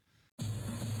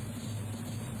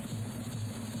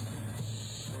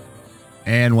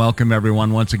And welcome,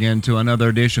 everyone, once again to another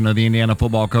edition of the Indiana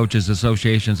Football Coaches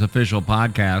Association's official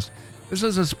podcast. This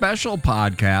is a special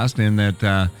podcast in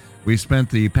that we spent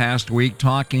the past week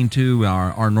talking to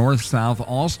our North-South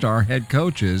All-Star head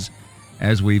coaches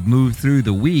as we've moved through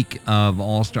the week of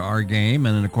All-Star game.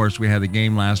 And then, of course, we had the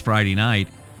game last Friday night.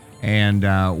 And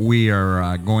we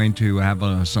are going to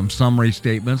have some summary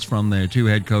statements from the two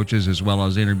head coaches as well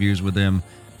as interviews with them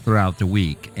throughout the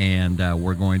week. And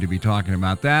we're going to be talking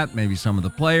about that, maybe some of the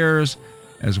players,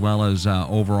 as well as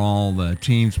overall the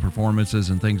team's performances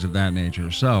and things of that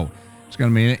nature. So it's going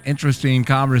to be an interesting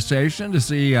conversation to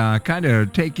see, kind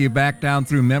of take you back down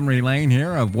through memory lane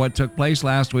here of what took place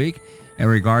last week in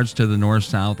regards to the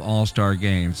North-South All-Star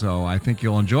game. So I think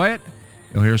you'll enjoy it.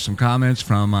 You'll hear some comments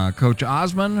from Coach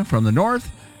Osmond from the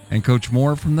North and Coach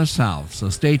Moore from the South. So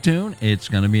stay tuned. It's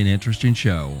going to be an interesting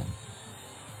show.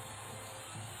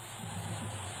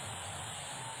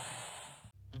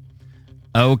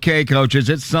 Okay, coaches,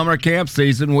 it's summer camp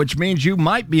season, which means you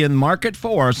might be in the market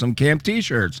for some camp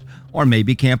t-shirts or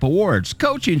maybe camp awards,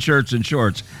 coaching shirts and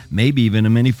shorts, maybe even a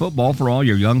mini football for all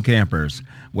your young campers.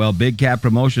 Well, Big Cat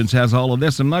Promotions has all of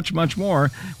this and much, much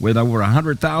more. With over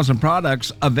 100,000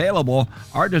 products available,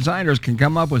 our designers can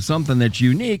come up with something that's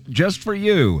unique just for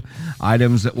you.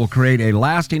 Items that will create a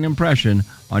lasting impression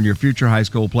on your future high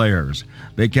school players.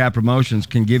 Big Cat Promotions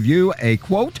can give you a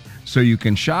quote so you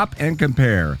can shop and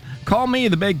compare. Call me,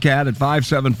 the Big Cat, at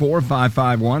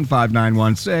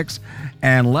 574-551-5916,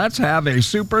 and let's have a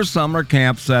super summer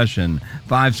camp session.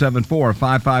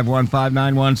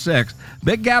 574-551-5916.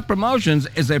 Big Cat Promotions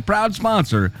is a proud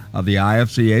sponsor of the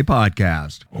IFCA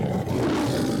podcast.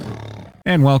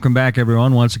 And welcome back,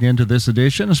 everyone, once again to this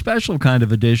edition, a special kind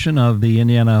of edition of the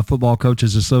Indiana Football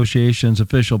Coaches Association's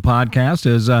official podcast,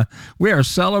 as we are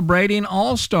celebrating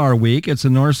All-Star Week. It's the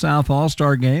North-South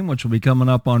All-Star Game, which will be coming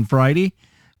up on Friday,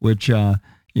 which,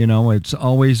 it's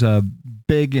always a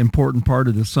big, important part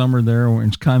of the summer there.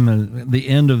 It's kind of the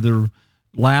end of the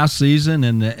last season,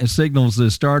 and it signals the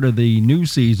start of the new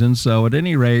season. So at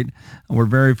any rate, we're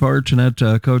very fortunate.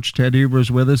 Coach Ted Huber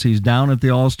is with us. He's down at the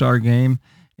All-Star Game.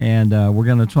 And we're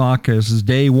going to talk. This is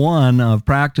day one of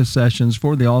practice sessions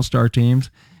for the All-Star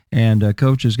teams. And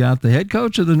Coach has got the head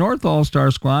coach of the North All-Star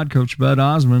squad, Coach Bud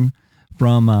Osmond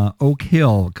from Oak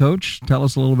Hill. Coach, tell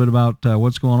us a little bit about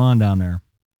what's going on down there.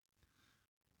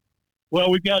 Well,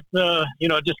 we've got,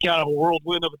 just kind of a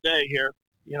whirlwind of a day here.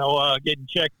 Getting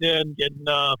checked in, getting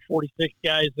 46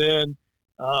 guys in,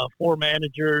 4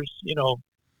 managers, getting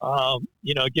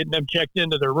them checked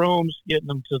into their rooms, getting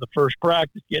them to the first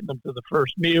practice, getting them to the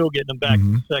first meal, getting them back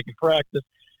to the second practice.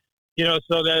 So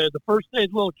the first day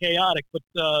is a little chaotic, but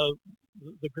the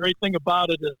great thing about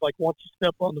it is, like, once you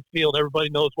step on the field, everybody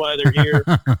knows why they're here.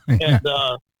 Yeah.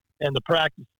 And the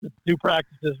 2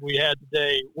 practices we had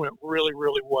today went really,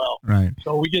 really well. Right.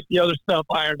 So we get the other stuff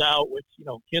ironed out, which,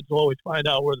 kids will always find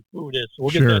out where the food is. So we'll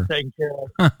get that taken care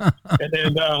of. And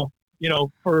then,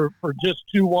 for just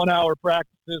 2 one-hour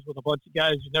practices with a bunch of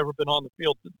guys who've never been on the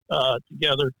field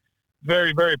together,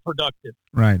 very, very productive.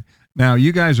 Right. Now,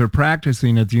 you guys are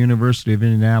practicing at the University of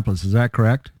Indianapolis. Is that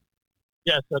correct?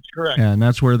 Yes, that's correct. Yeah, and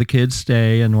that's where the kids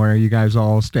stay and where you guys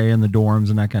all stay in the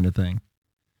dorms and that kind of thing.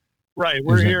 Right.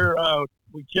 We're here.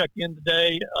 We check in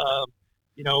today.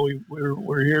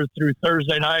 We're here through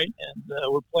Thursday night, and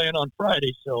we're playing on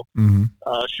Friday. So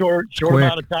short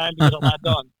amount of time to get a lot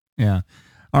done. Yeah.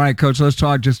 All right, Coach, let's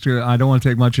talk I don't want to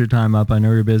take much of your time up. I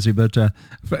know you're busy, but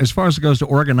as far as it goes to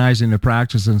organizing the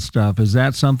practice and stuff, is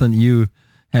that something you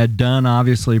had done,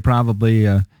 obviously, probably,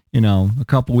 a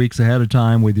couple weeks ahead of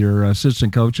time with your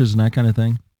assistant coaches and that kind of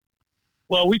thing?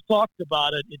 Well, we talked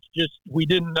about it. It's just we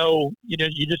didn't know, you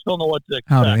just don't know what to expect.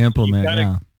 How to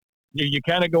implement, You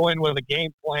kind of go in with a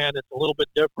game plan. It's a little bit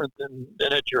different than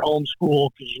at your home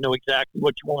school because you know exactly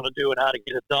what you want to do and how to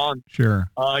get it done. Sure.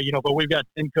 But we've got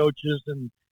 10 coaches,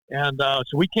 and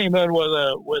so we came in with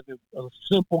a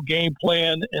simple game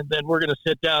plan, and then we're going to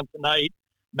sit down tonight,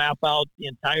 map out the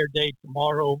entire day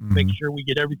tomorrow, make sure we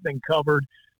get everything covered.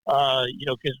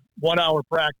 Because 1 hour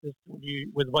practice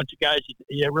with a bunch of guys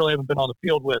you really haven't been on the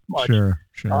field with much. Sure.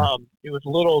 It was a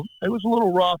little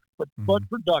rough, but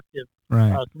productive.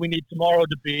 Right. So we need tomorrow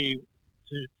to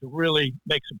really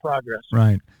make some progress.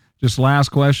 Right. Just last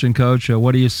question, Coach.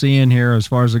 What are you seeing here as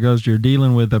far as it goes? You're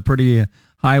dealing with a pretty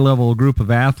high-level group of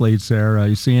athletes there. Are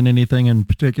you seeing anything in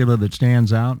particular that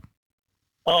stands out?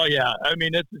 Oh, yeah. I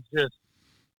mean, this is just,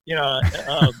 you're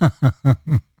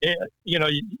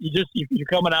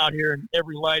coming out here and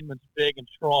every lineman's big and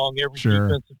strong. Every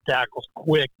defensive tackle's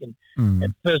quick and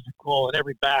physical, and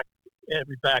every back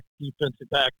every back, defensive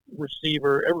back,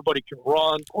 receiver, everybody can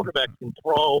run, quarterback can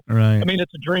throw. Right. I mean,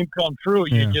 it's a dream come true.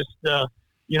 Yeah. You just, and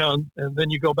then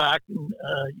you go back and,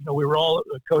 we were all,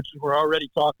 the coaches were already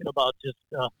talking about just,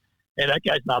 hey, that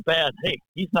guy's not bad. Hey,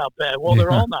 he's not bad. Well,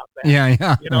 they're all not bad.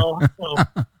 Yeah. So,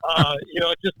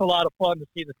 it's just a lot of fun to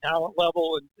see the talent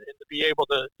level and to be able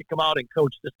to come out and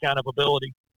coach this kind of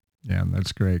ability. Yeah,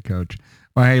 that's great, Coach.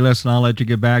 Well, hey, listen, I'll let you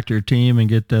get back to your team and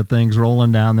get things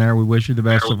rolling down there. We wish you the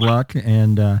best of luck.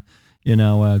 And,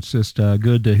 it's just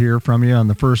good to hear from you on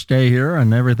the first day here,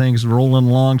 and everything's rolling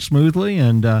along smoothly.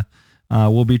 And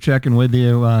we'll be checking with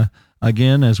you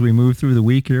again as we move through the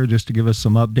week here, just to give us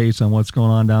some updates on what's going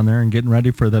on down there and getting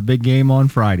ready for the big game on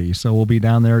Friday. So we'll be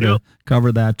down there to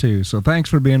cover that too. So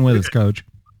thanks for being with us, Coach.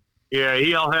 Yeah,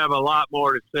 he'll have a lot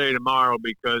more to say tomorrow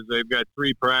because they've got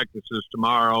 3 practices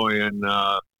tomorrow, and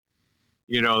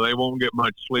they won't get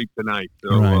much sleep tonight.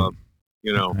 So, right.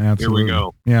 Here we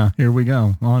go. Yeah, here we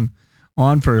go.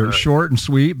 On for short and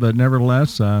sweet, but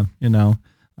nevertheless,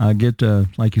 get to,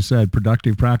 like you said,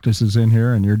 productive practices in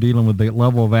here, and you're dealing with the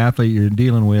level of athlete you're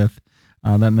dealing with.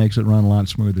 That makes it run a lot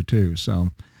smoother too.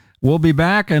 So we'll be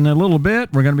back in a little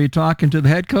bit. We're going to be talking to the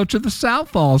head coach of the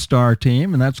South All-Star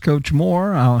team, and that's Coach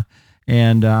Moore.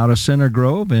 And out of Center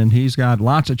Grove, and he's got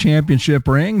lots of championship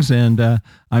rings, and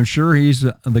I'm sure he's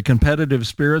the competitive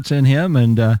spirits in him,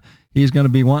 and he's going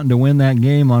to be wanting to win that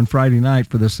game on Friday night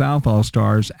for the South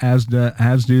All-Stars, as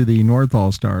do the North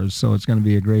All-Stars. So it's going to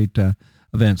be a great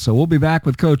event. So we'll be back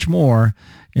with Coach Moore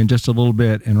in just a little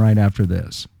bit, and right after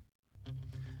this.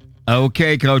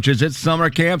 Okay, coaches, it's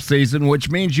summer camp season, which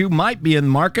means you might be in the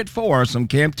market for some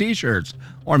camp t-shirts,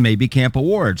 or maybe camp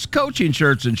awards, coaching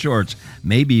shirts and shorts,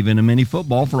 maybe even a mini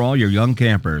football for all your young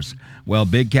campers. Well,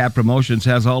 Big Cat Promotions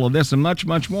has all of this and much,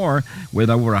 much more. With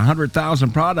over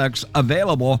 100,000 products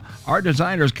available, our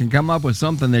designers can come up with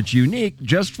something that's unique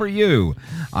just for you.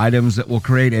 Items that will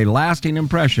create a lasting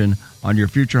impression on your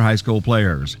future high school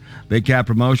players. Big Cat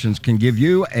Promotions can give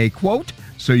you a quote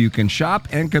so you can shop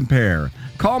and compare.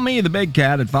 Call me, the Big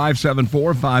Cat, at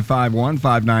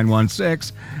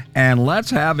 574-551-5916, and let's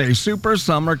have a super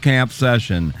summer camp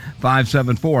session.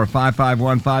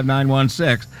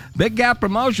 574-551-5916. Big Cat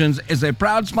Promotions is a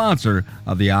proud sponsor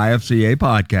of the IFCA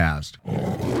podcast.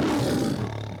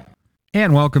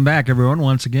 And welcome back, everyone,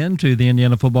 once again to the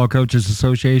Indiana Football Coaches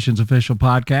Association's official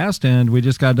podcast. And we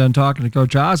just got done talking to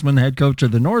Coach Osmond, head coach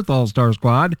of the North All-Star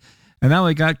Squad. And now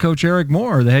we got Coach Eric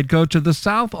Moore, the head coach of the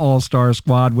South All-Star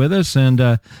Squad, with us.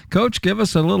 And, Coach, give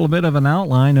us a little bit of an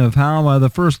outline of how the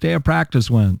first day of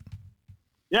practice went.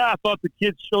 Yeah, I thought the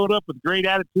kids showed up with great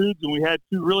attitudes, and we had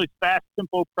 2 really fast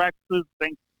tempo practices. I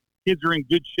think kids are in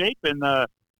good shape, and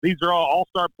these are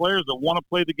all-star players that want to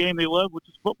play the game they love, which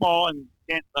is football. And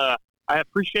I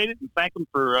appreciate it and thank them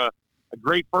for a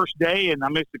great first day, and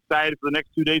I'm just excited for the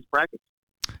next 2 days of practice.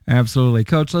 Absolutely.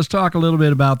 Coach, let's talk a little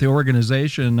bit about the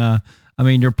organization.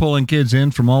 You're pulling kids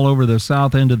in from all over the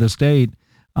south end of the state.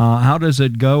 How does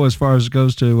it go as far as it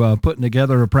goes to putting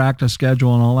together a practice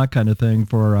schedule and all that kind of thing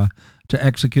for to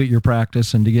execute your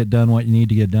practice and to get done what you need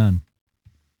to get done?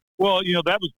 Well,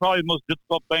 that was probably the most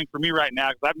difficult thing for me right now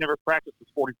because I've never practiced with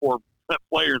 44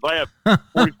 players. I have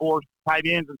 44 tight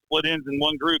ends and split ends in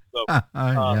one group, so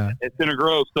it's in a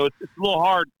grove. So it's a little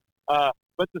hard.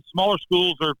 But the smaller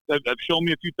schools have shown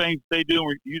me a few things they do, and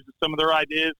we're using some of their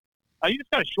ideas. You just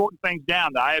got to shorten things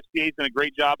down. The IFCA's done a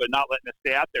great job of not letting us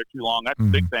stay out there too long. That's a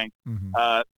big thing.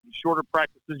 Shorter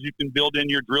practices you can build in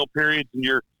your drill periods and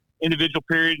your individual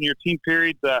period and your team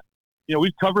periods.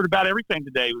 We've covered about everything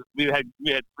today. We had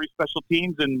 3 special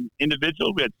teams and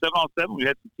individuals. We had 7-on-7. We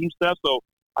had some team stuff. So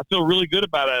I feel really good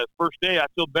about a first day. I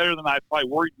feel better than I probably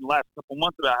worried in the last couple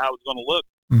months about how it was going to look.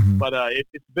 But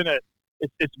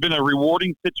it's been a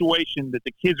rewarding situation that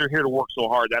the kids are here to work so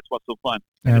hard. That's what's so fun.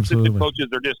 And Absolutely. The coaches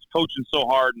are just coaching so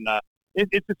hard, and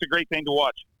it's just a great thing to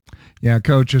watch. Yeah,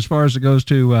 Coach, as far as it goes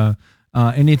to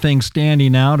anything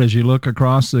standing out as you look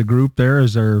across the group there,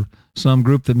 is there some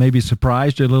group that maybe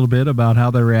surprised you a little bit about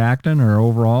how they're reacting or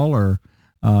overall? Or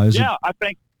I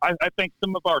think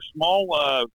some of our small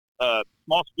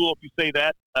school, if you say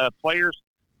that, players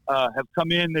have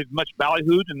come in. They've much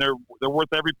ballyhooed, and they're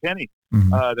worth every penny.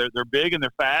 They're big and they're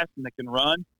fast and they can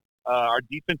run. Our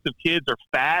defensive kids are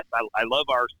fat. I love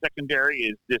our secondary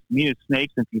is just mean as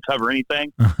snakes and can cover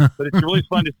anything. But it's really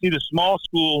fun to see the small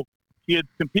school kids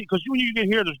compete because when you get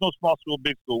here, there's no small school,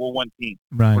 big school. We're one team.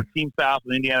 Right. We're Team South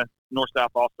and Indiana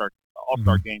North-South All-Star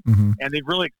game, and they've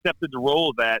really accepted the role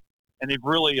of that. And they've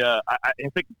really, I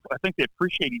think they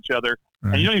appreciate each other,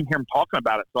 and you don't even hear them talking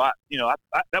about it. So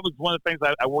that was one of the things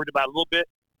I worried about a little bit.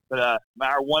 But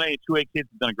our 1A and 2A kids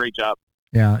have done a great job.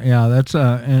 Yeah, that's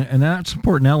and that's an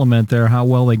important element there, how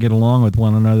well they get along with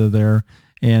one another there,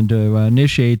 and to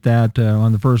initiate that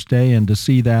on the first day and to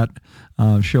see that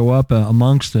show up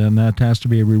amongst them, that has to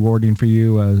be rewarding for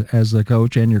you as the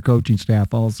coach and your coaching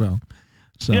staff also.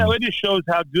 So. Yeah, it just shows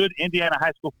how good Indiana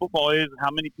high school football is and how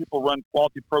many people run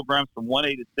quality programs from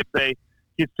 1A to 6A.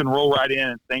 Kids can roll right in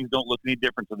and things don't look any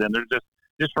different to them. There's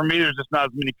just for me, there's just not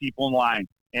as many people in line,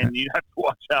 and you have to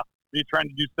watch out. You're trying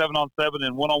to do 7-on-7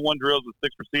 and 1-on-1 drills with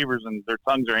 6 receivers, and their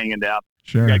tongues are hanging down.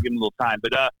 Sure. You got to give them a little time.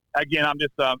 But again, I'm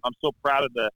so proud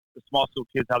of the small school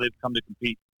kids, how they've come to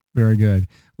compete. Very good.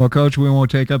 Well, Coach, we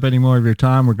won't take up any more of your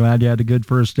time. We're glad you had a good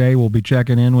first day. We'll be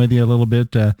checking in with you a little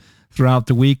bit throughout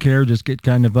the week here, just get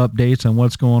kind of updates on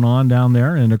what's going on down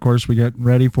there. And, of course, we get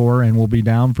ready for and we'll be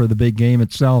down for the big game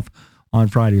itself on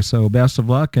Friday. So best of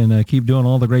luck and keep doing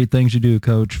all the great things you do,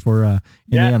 Coach, for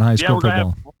Indiana high school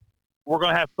football. We're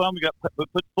going to have fun. We got put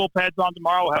full pads on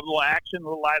tomorrow. We'll have a little action, a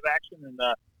little live action, and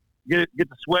get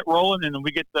the sweat rolling. And then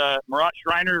we get Marat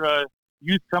Schreiner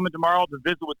youth coming tomorrow to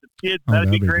visit with the kids. That'd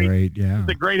be great. Yeah,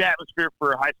 it's a great atmosphere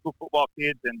for high school football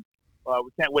kids, and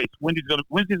we can't wait. Wednesday's going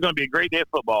to be a great day of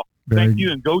football. Thank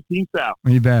you, and go Team South.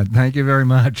 You bet. Thank you very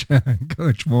much,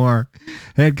 Coach Moore,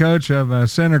 head coach of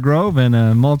Center Grove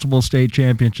and multiple state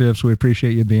championships. We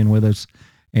appreciate you being with us,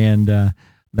 and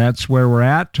that's where we're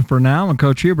at for now. And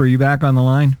Coach Huber, are you back on the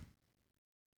line?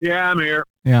 Yeah, I'm here.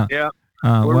 Yeah.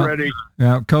 We're ready.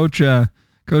 Yeah, Coach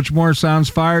Moore sounds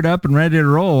fired up and ready to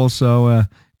roll. So,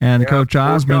 and Coach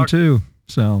Osmond too.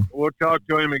 So we'll talk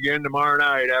to him again tomorrow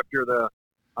night after the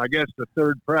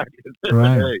third practice.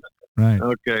 Right. Right.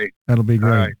 Okay. That'll be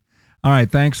great. All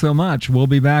right. Thanks so much. We'll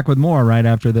be back with more right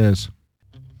after this.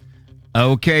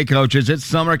 Okay, coaches, it's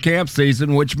summer camp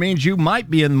season, which means you might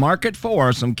be in the market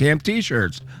for some camp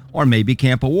t-shirts or maybe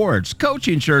camp awards,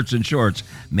 coaching shirts and shorts,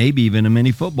 maybe even a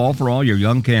mini football for all your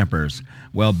young campers.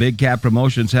 Well, Big Cat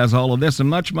Promotions has all of this and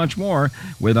much, much more.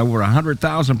 With over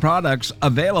 100,000 products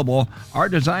available, our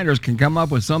designers can come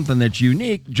up with something that's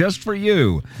unique just for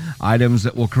you. Items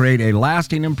that will create a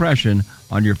lasting impression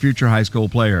on your future high school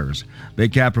players.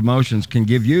 Big Cat Promotions can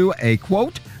give you a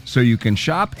quote so you can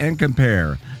shop and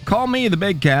compare. Call me, the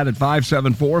Big Cat, at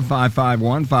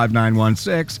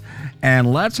 574-551-5916,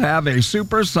 and let's have a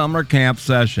super summer camp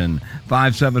session.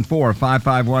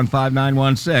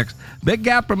 574-551-5916. Big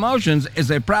Cat Promotions is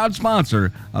a proud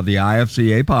sponsor of the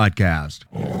IFCA podcast.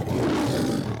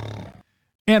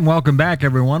 And welcome back,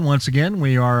 everyone. Once again,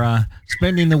 we are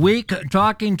spending the week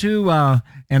talking to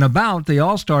and about the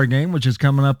All-Star game, which is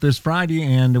coming up this Friday,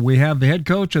 and we have the head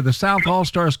coach of the South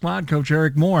All-Star squad, Coach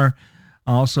Eric Moore,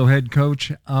 also head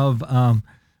coach of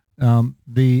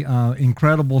the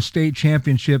incredible state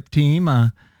championship team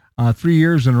 3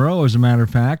 years in a row, as a matter of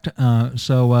fact.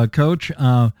 So, Coach,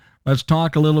 let's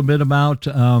talk a little bit about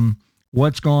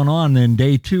what's going on in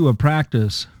day 2 of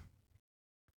practice.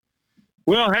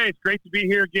 Well, hey, it's great to be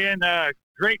here again.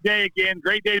 Great day again.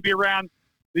 Great day to be around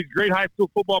these great high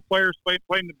school football players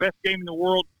playing the best game in the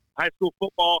world, high school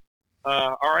football.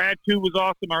 Our attitude was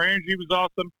awesome. Our energy was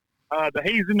awesome. The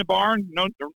hay's in the barn. No,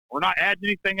 we're not adding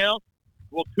anything else.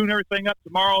 We'll tune everything up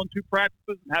tomorrow in 2 practices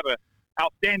and have an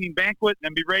outstanding banquet and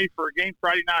then be ready for a game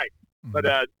Friday night. Mm-hmm. But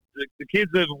the kids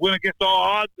have went against all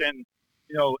odds and,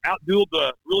 outdueled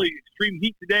the really extreme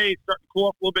heat today. It's starting to cool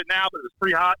off a little bit now, but it was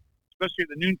pretty hot, especially at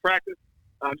the noon practice.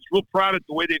 I'm just real proud of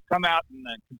the way they've come out and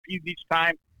competed each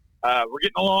time. We're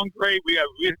getting along great. We have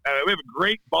a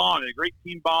great bond, a great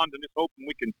team bond, and just hoping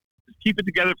we can just keep it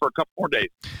together for a couple more days.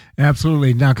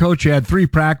 Absolutely. Now, Coach, you had 3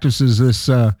 practices this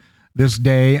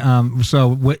day.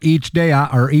 So each day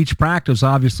or each practice,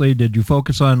 obviously, did you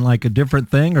focus on like a different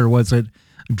thing, or was it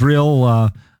drill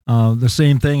the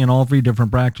same thing in all 3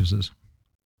 different practices?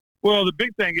 Well, the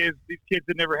big thing is these kids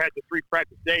have never had the 3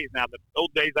 practice days. Now, the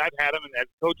old days I've had them, and as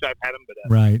a coach I've had them, but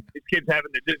right. These kids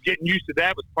just getting used to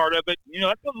that was part of it.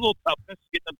 That's a little toughness,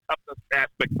 getting the toughness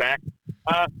aspect back.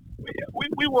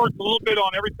 We worked a little bit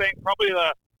on everything, probably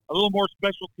a little more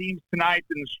special teams tonight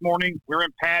than this morning. We were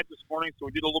in pads this morning, so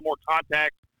we did a little more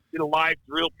contact, did a live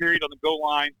drill period on the goal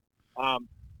line.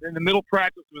 Then the middle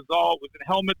practice was in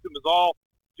helmets. It was all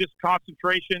just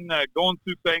concentration, going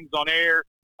through things on air.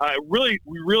 We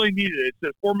really needed it. It's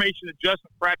a formation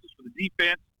adjustment practice for the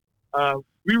defense.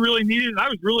 We really needed it. And I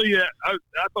was really, I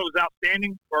thought it was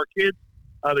outstanding for our kids.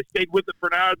 They stayed with it for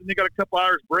an hour. Then they got a couple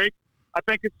hours break. I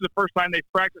think this is the first time they've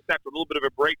practiced after a little bit of a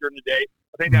break during the day.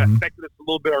 I think that affected us a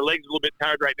little bit. Our legs are a little bit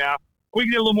tired right now. We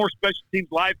can get a little more special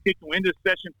teams live kicking into the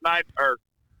session tonight. Our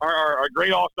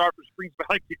great all-star for Springs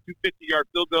Valley kicked 2 50-yard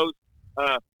field goals.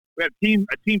 We had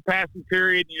a team passing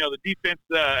period. The defense,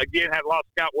 again, had a lot of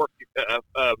scout work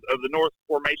of the North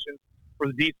formation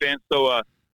for the defense. So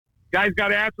guys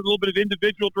got after a little bit of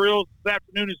individual drills this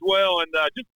afternoon as well, and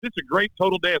just a great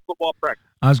total day of football practice.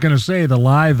 I was going to say the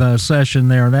live session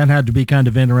there, that had to be kind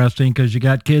of interesting because you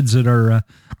got kids that are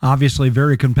obviously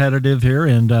very competitive here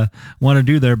and want to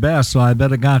do their best. So I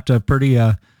bet it got pretty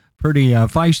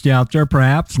feisty out there,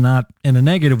 perhaps not in a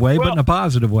negative way, but in a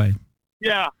positive way.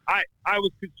 Yeah, I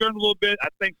was concerned a little bit. I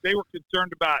think they were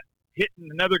concerned about hitting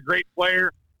another great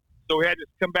player. So we had to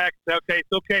come back and say, okay,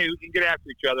 it's okay. We can get after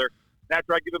each other. And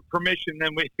after I give them permission, then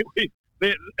okay,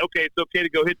 it's okay to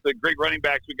go hit the great running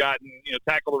backs we got and,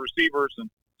 tackle the receivers and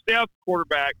stay out the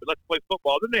quarterback, but let's play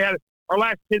football. Then they had our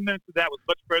last 10 minutes of that was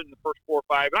much better than the first 4 or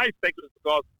 5. And I think it was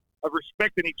because of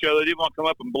respecting each other. They didn't want to come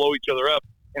up and blow each other up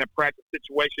in a practice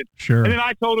situation. Sure. And then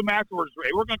I told them afterwards,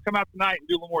 hey, we're going to come out tonight and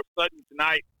do a little more studying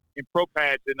tonight in pro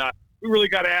pads. And we really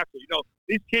got after it.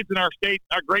 These kids in our state,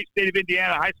 our great state of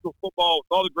Indiana, high school football, with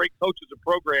all the great coaches and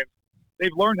programs,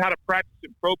 they've learned how to practice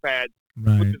in pro pads,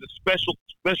 which is a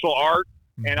special art.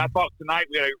 Mm-hmm. And I thought tonight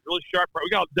we had a really sharp – we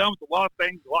got done with a lot of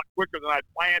things a lot quicker than I'd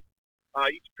planned.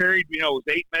 Each period, was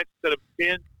 8 minutes instead of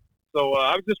 10. So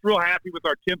I was just real happy with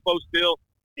our tempo still.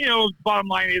 The bottom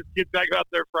line is kids got to go out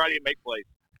there Friday and make plays.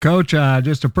 Coach,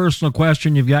 just a personal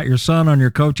question. You've got your son on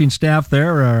your coaching staff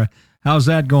there. How's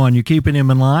that going? You keeping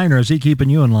him in line, or is he keeping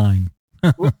you in line?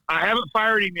 Well, I haven't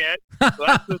fired him yet. So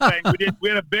that's the thing. We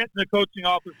had a bet in the coaching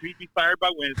office. He'd be fired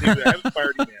by Wednesday, but I haven't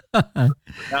fired him yet.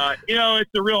 It's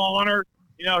a real honor.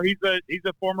 He's a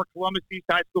former Columbus East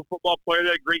high school football player. They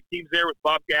had great teams there with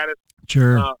Bob Gaddis.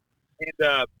 Sure.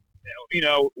 We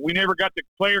never got to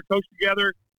play or coach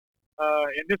together.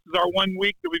 And this is our 1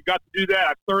 week that we've got to do that.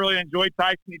 I've thoroughly enjoyed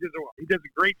Tyson. He does a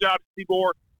great job at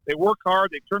Seaboard. They work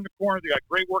hard. They turn the corner. They got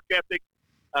great work ethic.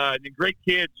 And great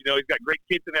kids. He's got great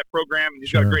kids in that program, and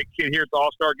he's got a great kid here at the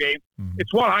All-Star game. Mm-hmm.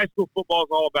 It's what high school football is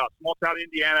all about. Small town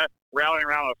Indiana, rallying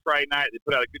around on a Friday night. They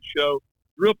put out a good show.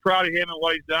 Real proud of him and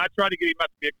what he's done. I tried to get him up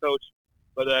to be a coach,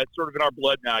 but it's sort of in our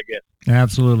blood now, I guess.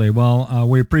 Absolutely. Well,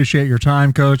 we appreciate your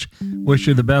time, Coach. Wish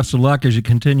you the best of luck as you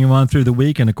continue on through the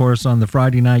week, and, of course, on the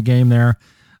Friday night game there.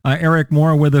 Eric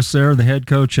Moore with us there, the head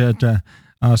coach at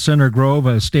Center Grove,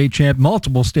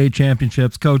 multiple state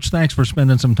championships. Coach, thanks for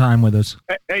spending some time with us.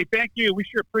 Hey, thank you. We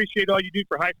sure appreciate all you do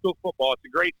for high school football. It's a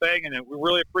great thing, and we're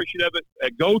really appreciative of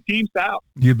it. Go Team South.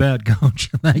 You bet,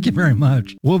 Coach. Thank you very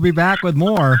much. We'll be back with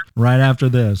more right after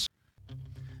this.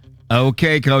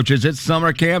 Okay, coaches, it's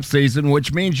summer camp season,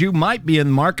 which means you might be in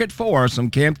the market for some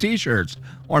camp t-shirts,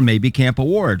 or maybe camp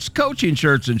awards, coaching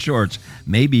shirts and shorts,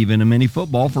 maybe even a mini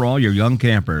football for all your young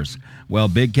campers. Well,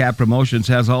 Big Cat Promotions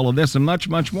has all of this and much,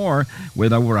 much more.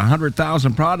 With over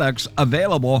 100,000 products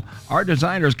available, our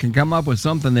designers can come up with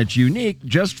something that's unique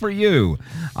just for you.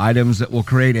 Items that will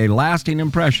create a lasting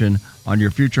impression on your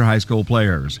future high school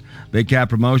players. Big Cat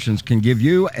Promotions can give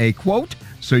you a quote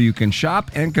so you can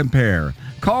shop and compare.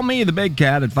 Call me, the Big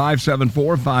Cat, at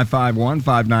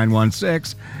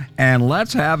 574-551-5916, and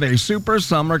let's have a super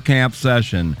summer camp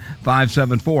session.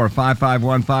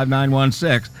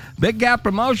 574-551-5916. Big Cat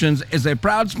Promotions is a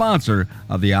proud sponsor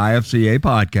of the IFCA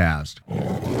podcast.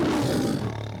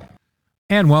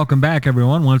 And welcome back,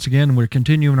 everyone. Once again, we're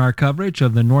continuing our coverage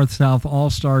of the North-South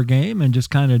All-Star Game and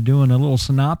just kind of doing a little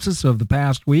synopsis of the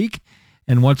past week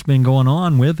and what's been going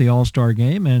on with the All-Star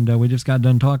Game. And we just got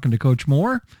done talking to Coach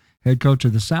Moore, head coach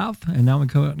of the South, and now we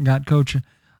got Coach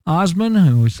Osmond,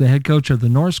 who is the head coach of the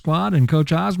North squad. And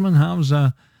Coach Osmond,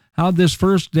 how'd this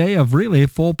first day of really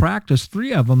full practice,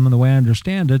 3 of them, the way I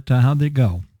understand it, how'd they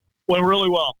go? Went really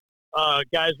well.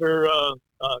 Guys are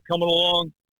coming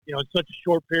along, in such a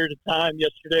short period of time.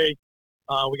 Yesterday,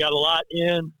 we got a lot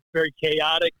in, very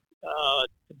chaotic.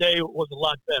 Today was a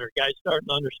lot better. Guys starting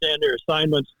to understand their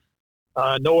assignments,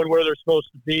 knowing where they're supposed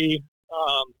to be.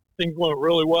 Things went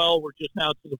really well. We're just now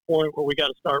to the point where we got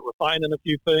to start refining a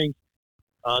few things,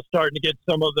 starting to get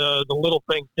some of the little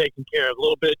things taken care of, a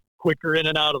little bit quicker in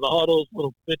and out of the huddles, a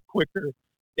little bit quicker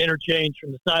interchange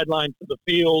from the sideline to the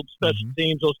field, special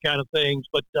teams, those kind of things.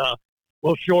 But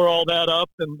we'll shore all that up,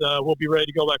 and we'll be ready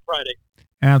to go by Friday.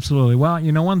 Absolutely. Well,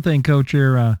 one thing, Coach,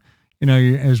 here,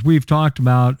 as we've talked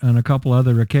about on a couple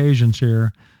other occasions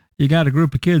here, you got a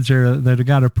group of kids here that have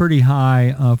got a pretty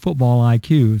high football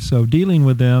IQ. So dealing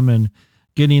with them and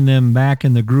getting them back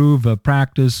in the groove of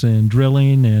practice and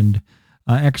drilling and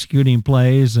executing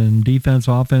plays and defense,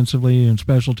 offensively, and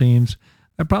special teams,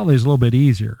 that probably is a little bit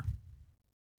easier.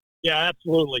 Yeah,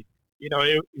 absolutely.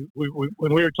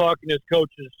 When we were talking as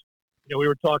coaches, we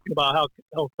were talking about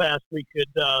how fast we could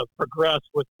progress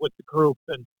with the group.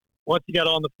 And once you got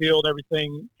on the field,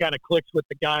 everything kind of clicks with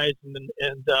the guys,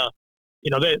 and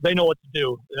they know what to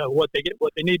do. What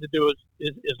they need to do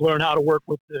is learn how to work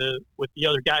with the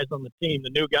other guys on the team, the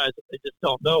new guys that they just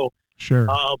don't know. Sure.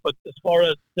 But as far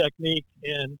as technique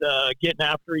and getting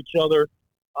after each other,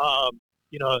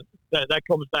 that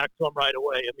comes back to them right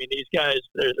away. I mean, these guys,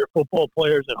 they're football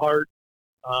players at heart.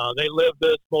 They live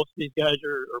this. Most of these guys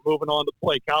are moving on to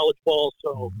play college ball,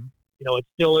 so it's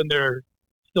still in their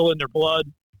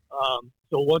blood.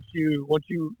 So once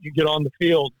you get on the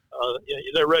field,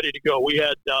 they're ready to go. We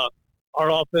had our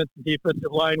offense and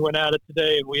defensive line went at it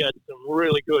today, and we had some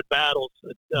really good battles.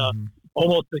 That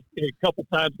almost a couple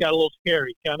times got a little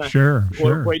scary. Kind of sure.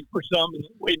 waiting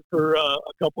for a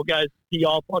couple guys to tee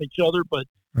off on each other, but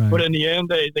in the end,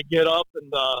 they get up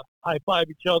and high five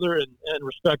each other and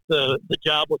respect the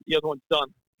job what the other one's done.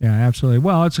 Yeah, absolutely.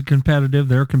 Well,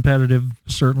 they're competitive,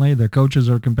 certainly. The coaches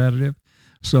are competitive.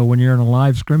 So when you're in a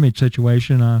live scrimmage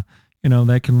situation,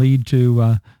 that can lead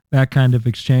to that kind of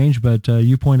exchange. But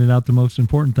you pointed out the most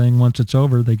important thing. Once it's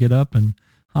over, they get up and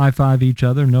high five each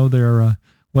other, know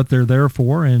what they're there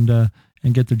for, and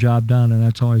get the job done. And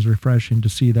that's always refreshing to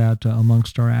see that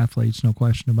amongst our athletes. No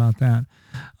question about that.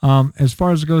 As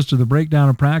far as it goes to the breakdown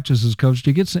of practices, Coach,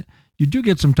 you do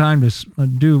get some time to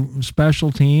do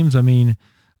special teams. I mean,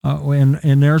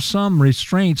 and there's some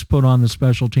restraints put on the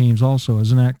special teams also.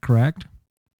 Isn't that correct?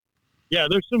 Yeah,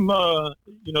 there's some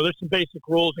basic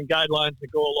rules and guidelines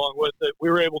that go along with it. We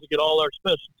were able to get all our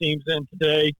special teams in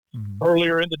today.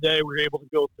 Earlier in the day, we were able to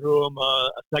go through them a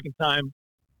second time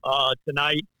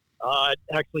tonight. I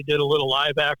actually did a little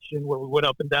live action where we went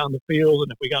up and down the field,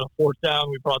 and if we got a fourth down,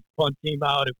 we brought the punt team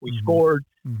out. If we scored,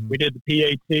 we did the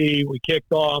PAT. We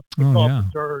kicked off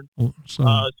return.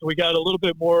 So we got a little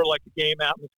bit more like a game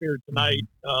atmosphere tonight.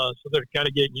 So they're kind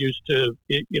of getting used to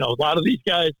it. A lot of these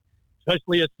guys,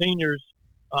 especially as seniors,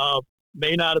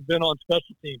 may not have been on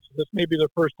special teams. So this may be their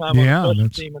first time on a special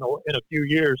team in a few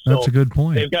years. So that's a good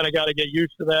point. They've got to get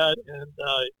used to that, and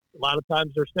a lot of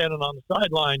times they're standing on the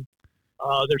sideline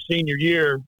their senior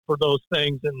year for those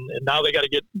things, and now they got to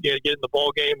get in the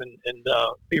ball game and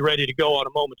be ready to go on a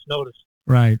moment's notice.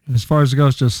 Right. As far as it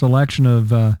goes to selection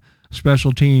of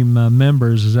special team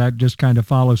members, does that just kind of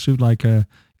follow suit like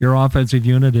your offensive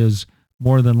unit is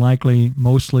more than likely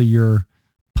mostly your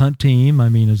punt team? I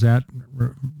mean, is that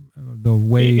the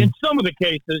way? In some of the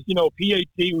cases, PAT,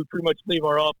 we pretty much leave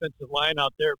our offensive line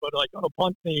out there, but like on a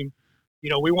punt team,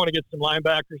 we want to get some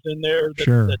linebackers in there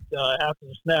that after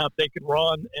the snap they can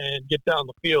run and get down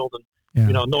the field.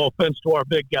 And no offense to our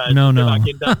big guys, they're not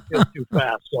getting down the field too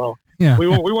fast. So we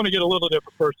want to get a little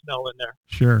different personnel in there.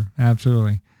 Sure,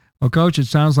 absolutely. Well, Coach, it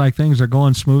sounds like things are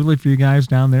going smoothly for you guys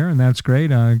down there, and that's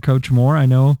great. Coach Moore, I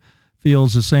know,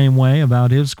 feels the same way about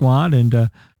his squad. And do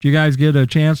you guys get a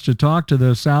chance to talk to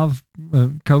the South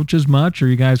coaches much, or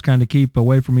you guys kind of keep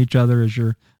away from each other as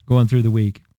you're going through the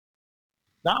week?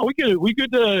 No, we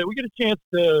get a chance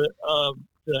to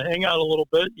hang out a little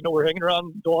bit. We're hanging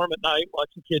around the dorm at night,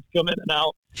 watching kids come in and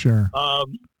out. Sure.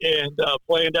 And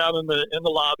playing down in the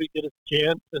lobby, get us a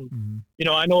chance. And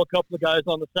I know a couple of guys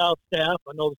on the South staff.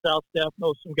 I know the South staff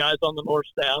knows some guys on the North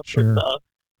staff. Sure. But,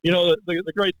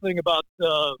 the great thing about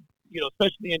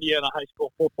especially Indiana high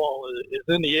school football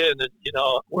is in the end,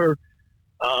 we're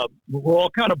all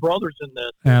kind of brothers in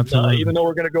this. Absolutely. And, even though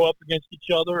we're going to go up against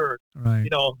each other, right.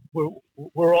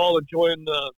 We're all enjoying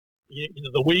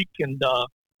the week, and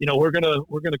we're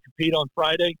gonna compete on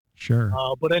Friday. Sure.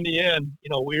 But in the end,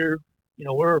 we're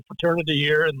a fraternity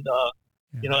here, and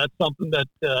that's something that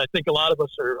I think a lot of us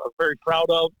are very proud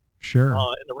of. Sure.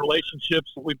 And the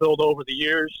relationships that we build over the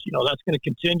years, that's going to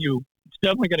continue. It's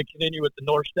definitely going to continue with the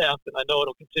North staff, and I know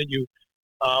it'll continue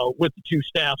with the two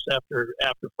staffs after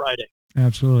Friday.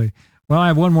 Absolutely. Well, I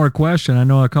have one more question. I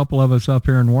know a couple of us up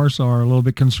here in Warsaw are a little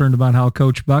bit concerned about how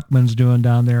Coach Buckman's doing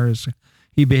down there. Is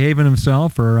he behaving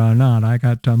himself or not? I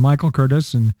got Michael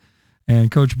Curtis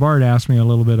and Coach Bart asked me a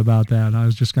little bit about that. I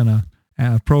was just going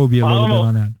to probe you a little bit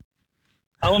on that.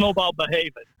 I don't know about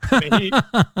behaving. I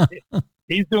mean,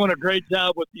 he's doing a great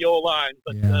job with the O-line,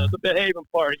 but the behaving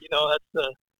part, that's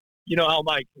the how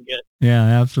Mike can get. Yeah,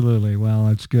 absolutely. Well,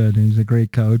 that's good. He's a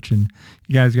great coach, and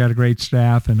you guys got a great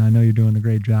staff, and I know you're doing a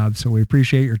great job. So we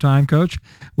appreciate your time, Coach.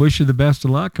 Wish you the best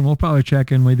of luck, and we'll probably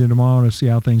check in with you tomorrow to see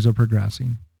how things are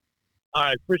progressing. All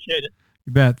right, appreciate it.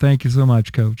 You bet. Thank you so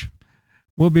much, Coach.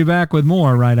 We'll be back with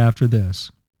more right after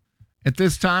this. At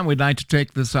this time, we'd like to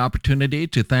take this opportunity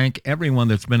to thank everyone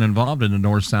that's been involved in the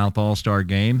North-South All-Star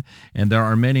Game, and there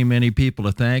are many, many people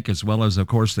to thank, as well as, of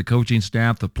course, the coaching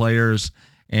staff, the players,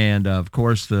 and, of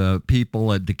course, the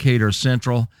people at Decatur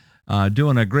Central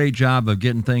doing a great job of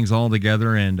getting things all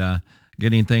together and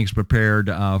getting things prepared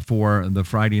for the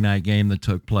Friday night game that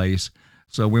took place.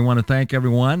 So we want to thank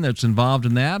everyone that's involved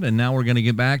in that. And now we're going to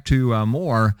get back to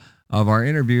more of our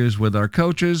interviews with our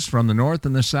coaches from the North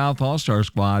and the South All-Star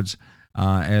squads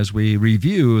as we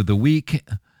review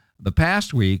the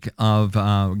past week of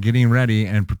getting ready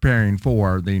and preparing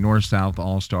for the North-South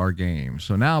All-Star game.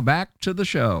 So now back to the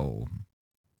show.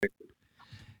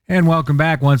 And welcome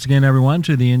back once again, everyone,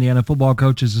 to the Indiana Football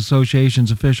Coaches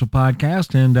Association's official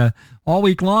podcast. And all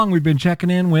week long, we've been checking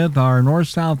in with our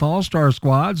North-South All-Star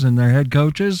squads and their head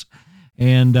coaches.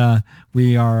 And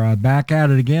we are back at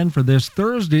it again for this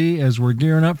Thursday as we're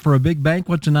gearing up for a big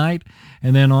banquet tonight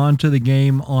and then on to the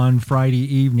game on Friday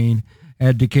evening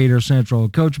at Decatur Central.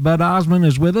 Coach Bud Osmond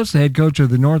is with us, the head coach of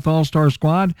the North All-Star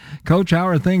squad. Coach, how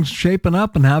are things shaping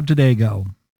up and how'd today go?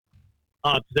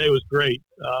 Today was great.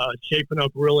 Shaping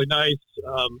up really nice.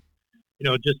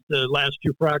 Just the last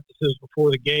few practices before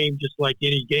the game, just like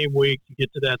any game week, you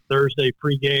get to that Thursday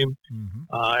pregame.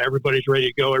 Mm-hmm. Everybody's ready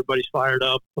to go. Everybody's fired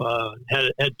up.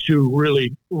 Had two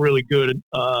really, really good,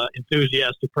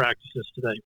 enthusiastic practices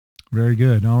today. Very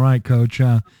good. All right, Coach.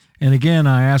 And again,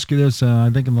 I asked you this,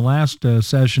 I think in the last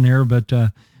session here, but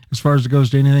as far as it goes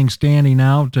to anything standing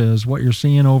out as what you're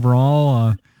seeing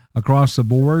overall across the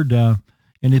board,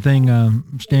 anything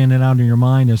standing out in your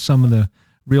mind as some of the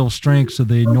real strengths of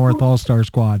the North All-Star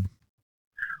squad?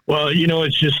 Well,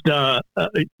 it's just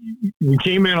we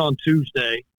came in on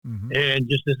Tuesday, mm-hmm. and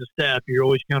just as a staff, you're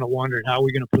always kind of wondering how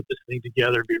we're going to put this thing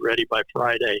together and be ready by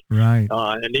Friday. Right.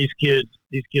 And these kids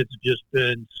have just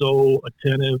been so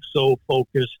attentive, so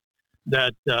focused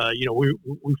that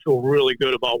we feel really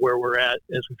good about where we're at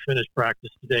as we finish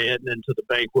practice today, heading into the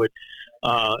banquet.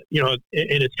 And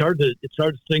it's hard to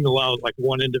single out like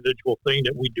one individual thing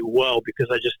that we do well, because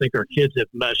I just think our kids have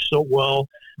meshed so well.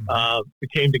 We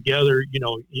came together,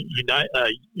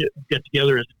 get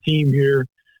together as a team here,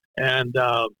 and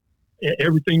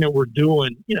everything that we're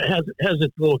doing, has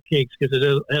its little kinks because it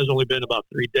has only been about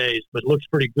 3 days, but it looks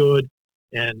pretty good.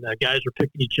 And guys are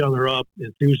picking each other up.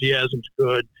 Enthusiasm's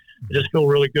good. I just feel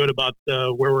really good about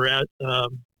where we're at.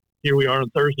 Here we are on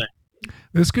Thursday.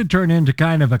 This could turn into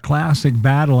kind of a classic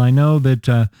battle. I know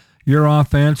that your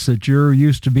offense that you're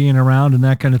used to being around and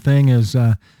that kind of thing has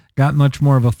got much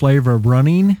more of a flavor of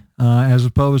running as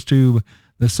opposed to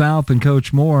the South and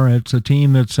Coach Moore. It's a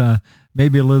team that's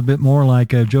maybe a little bit more like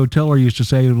Joe Tiller used to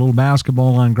say, a little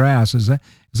basketball on grass. Is that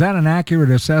an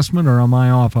accurate assessment, or am I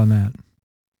off on that?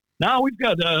 No, we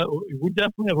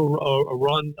definitely have a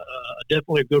run,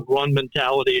 definitely a good run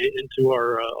mentality into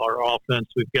our offense.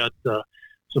 We've got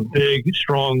some big,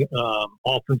 strong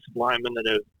offensive linemen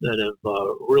that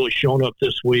have really shown up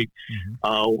this week.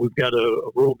 Mm-hmm. We've got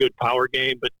a real good power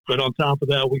game, but on top of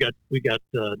that, we got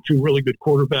two really good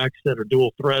quarterbacks that are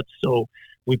dual threats. So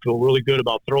we feel really good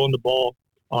about throwing the ball.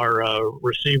 Our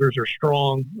receivers are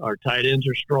strong. Our tight ends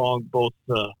are strong. Both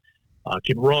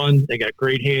can run. They got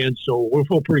great hands. So we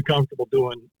feel pretty comfortable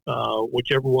doing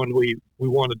whichever one we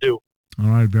want to do. All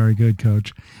right, very good,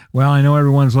 Coach. Well, I know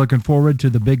everyone's looking forward to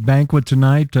the big banquet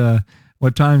tonight.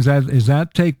 What time is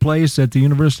that take place at the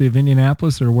University of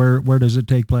Indianapolis, or where does it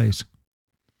take place?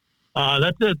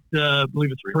 That's at, I believe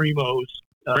it's Primo's.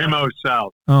 Primo's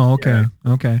South. Oh, okay,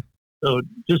 yeah. Okay. So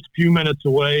just a few minutes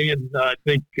away, and I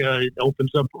think it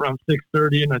opens up around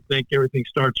 6:30, and I think everything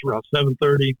starts around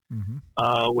 7:30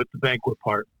 with the banquet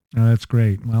part. Oh, that's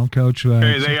great. Well, Coach,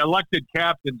 they elected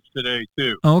captains today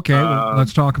too. Okay, well,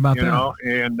 let's talk about that.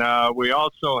 And we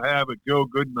also have a Joe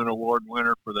Goodman Award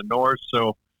winner for the North.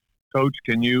 So, Coach,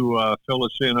 can you fill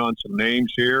us in on some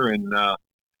names here? And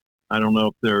I don't know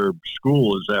if their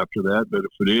school is after that, but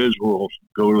if it is, we'll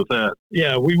go with that.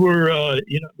 Yeah, we were.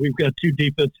 We've got two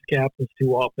defensive captains,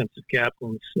 two offensive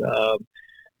captains.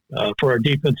 For our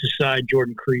defensive side,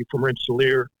 Jordan Cree from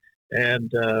Rensselaer,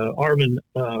 and Armin.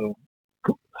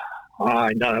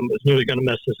 I was really going to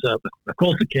mess this up.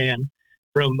 Coltican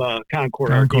from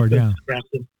Concord. Yeah.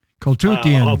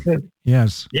 Coltutian.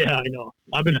 Yes. Yeah, I know.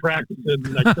 I've been practicing,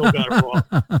 and I still got it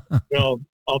wrong. So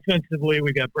offensively,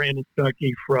 we got Brandon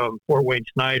Stuckey from Fort Wayne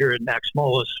Snyder and Max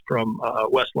Mullis from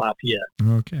West Lafayette.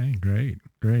 Okay, great.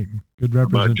 Good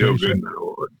representation. Joe Goodman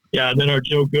Award. Yeah, and then our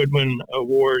Joe Goodman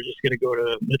Award is going to go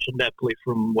to Mitchell Nepley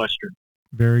from Western.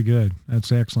 Very good. That's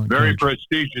excellent. Very Coach.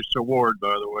 prestigious award,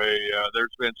 by the way.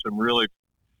 There's been some really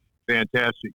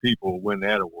fantastic people win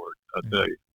that award, I'll tell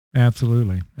you.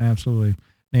 Absolutely.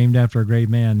 Named after a great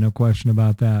man, no question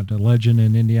about that. A legend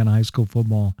in Indiana high school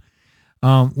football.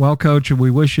 Well, Coach,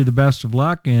 we wish you the best of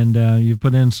luck, and you've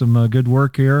put in some good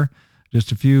work here.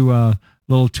 Just a few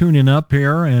little tuning up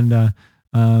here, and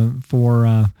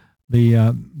for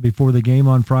before the game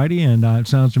on Friday, and it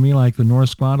sounds to me like the North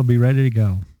squad will be ready to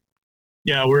go.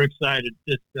 Yeah, we're excited.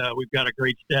 We've got a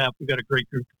great staff. We've got a great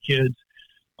group of kids.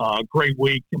 Great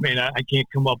week. I mean, I can't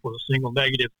come up with a single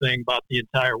negative thing about the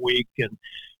entire week. And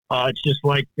it's just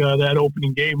like that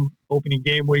opening game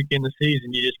week in the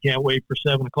season. You just can't wait for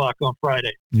 7 o'clock on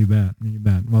Friday. You bet. You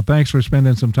bet. Well, thanks for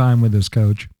spending some time with us,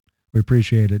 Coach. We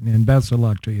appreciate it. And best of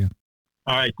luck to you.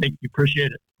 All right. Thank you.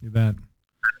 Appreciate it. You bet.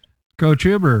 Coach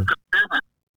Huber.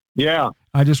 Yeah.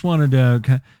 I just wanted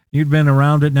to, you've been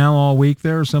around it now all week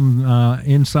there, some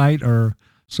insight or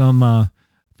some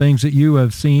things that you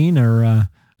have seen or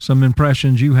some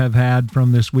impressions you have had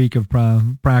from this week of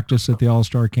practice at the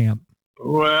All-Star Camp?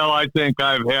 Well, I think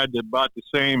I've had about the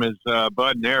same as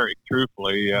Bud and Eric,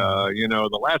 truthfully.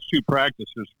 The last two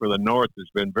practices for the North has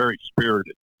been very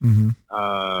spirited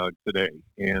today.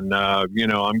 And,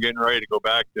 I'm getting ready to go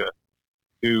back to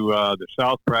the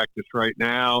South practice right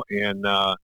now. And,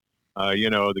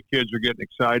 the kids are getting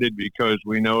excited because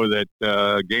we know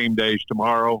that game day's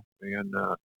tomorrow. And,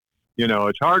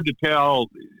 it's hard to tell.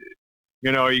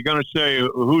 Are you going to say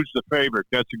who's the favorite?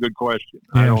 That's a good question.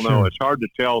 Yeah, I don't sure. know. It's hard to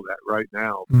tell that right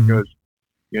now because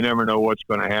you never know what's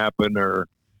going to happen or,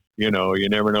 you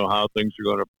never know how things are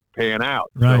going to pan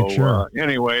out. Right, so, sure.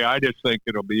 Anyway, I just think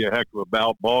it'll be a heck of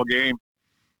a ball game.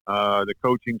 The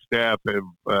coaching staff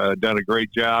have done a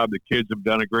great job. The kids have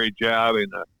done a great job.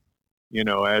 And,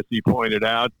 as he pointed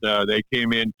out, they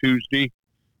came in Tuesday,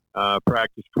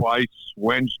 practiced twice.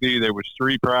 Wednesday, there was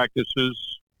 3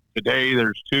 practices. Today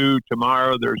there's 2.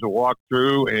 Tomorrow there's a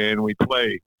walkthrough, and we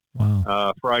play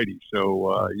Friday.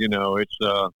 So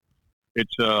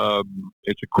it's a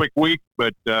quick week,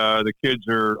 but the kids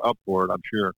are up for it, I'm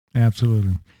sure.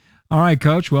 Absolutely. All right,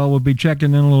 Coach. Well, we'll be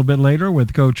checking in a little bit later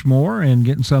with Coach Moore and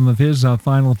getting some of his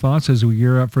final thoughts as we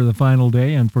gear up for the final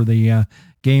day and for the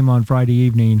game on Friday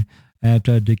evening at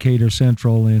Decatur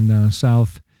Central in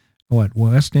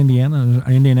West Indiana,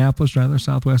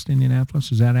 Southwest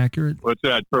Indianapolis. Is that accurate? What's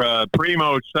that?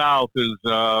 Primo South is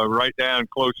right down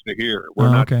close to here. We're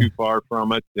not too far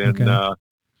from it, and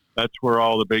that's where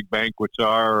all the big banquets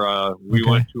are. We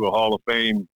went to a Hall of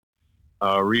Fame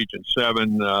Region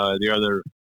 7 the other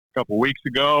couple weeks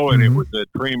ago, and it was at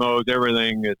Primo's.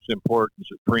 Everything that's important is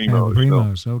at Primo's.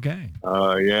 Primo's, okay.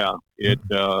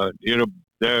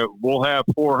 We'll have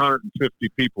 450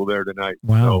 people there tonight.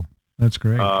 Wow. So, that's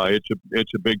great.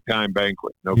 It's a big time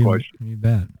banquet, no question. You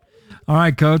bet. All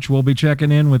right, Coach. We'll be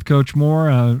checking in with Coach Moore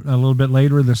a little bit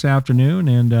later this afternoon,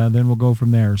 and then we'll go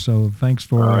from there. So thanks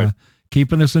for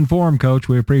keeping us informed, Coach.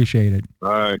 We appreciate it.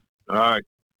 All right.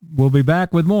 We'll be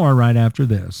back with more right after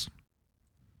this.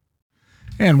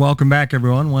 And welcome back,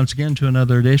 everyone, once again to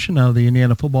another edition of the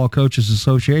Indiana Football Coaches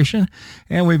Association.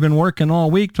 And we've been working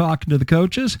all week talking to the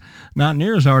coaches, not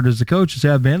near as hard as the coaches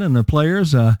have been, and the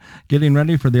players getting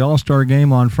ready for the All-Star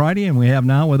game on Friday. And we have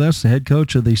now with us the head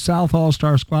coach of the South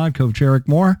All-Star squad, Coach Eric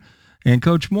Moore. And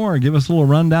Coach Moore, give us a little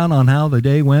rundown on how the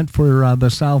day went for the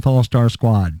South All-Star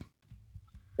squad.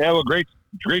 Yeah, well, great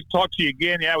to talk to you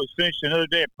again. Yeah, we finished another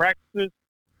day of practices.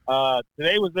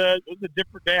 Today was a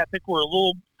different day. I think we're a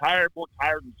little more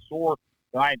tired and sore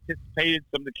than I anticipated.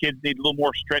 Some of the kids need a little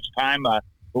more stretch time. But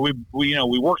we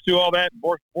worked through all that,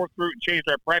 worked through it and changed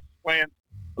our practice plans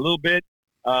a little bit.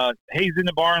 Hayes in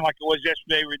the barn like it was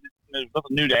yesterday. There's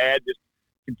nothing new to add. Just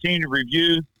continue to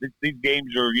review. These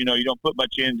games are, you don't put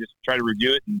much in, just try to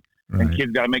review it, and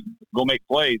kids got to go make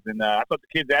plays. And I thought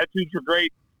the kids' attitudes were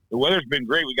great. The weather's been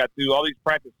great. We got through all these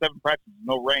 7 practices,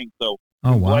 no rain. So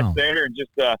blessed there, and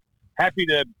just happy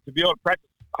to be able to practice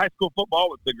high school football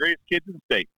with the greatest kids in the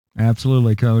state.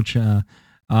 Absolutely, Coach.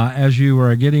 As you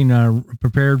are getting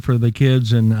prepared for the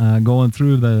kids and going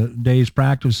through the day's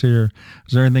practice here,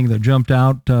 is there anything that jumped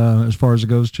out as far as it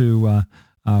goes to,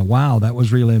 wow, that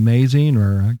was really amazing?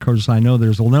 Or, of course, I know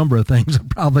there's a number of things that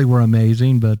probably were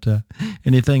amazing, but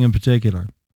anything in particular?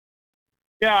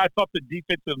 Yeah, I thought the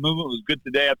defensive movement was good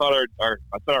today. I thought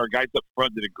our guys up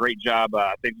front did a great job.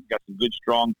 I think we got some good,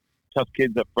 strong, tough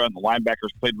kids up front. The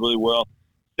linebackers played really well.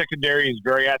 Secondary is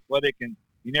very athletic, and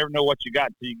you never know what you got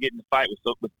until you get in the fight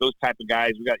with those type of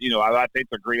guys. We got, I think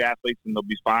they're great athletes, and they'll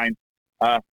be fine.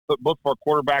 But both of our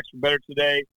quarterbacks were better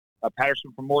today.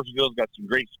 Patterson from Mooresville's got some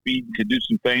great speed and can do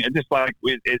some things. And just like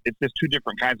it's just 2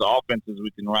 different kinds of offenses we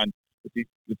can run with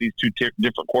these 2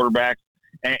 different quarterbacks.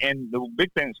 And the big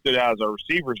thing that stood out is our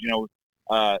receivers.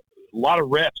 A lot of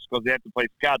reps because they have to play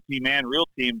scout team and real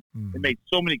team. They made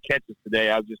so many catches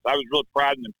today. I was really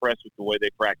proud and impressed with the way they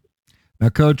practiced. Now,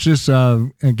 Coach, this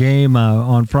game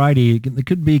on Friday, it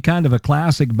could be kind of a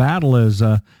classic battle as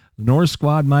the North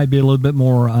squad might be a little bit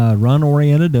more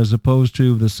run-oriented as opposed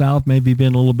to the South maybe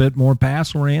being a little bit more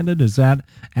pass-oriented. Is that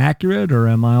accurate, or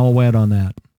am I all wet on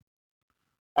that?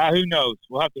 Who knows?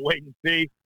 We'll have to wait and see,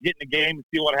 get in the game and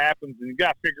see what happens. And you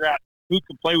got to figure out who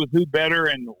can play with who better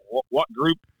and what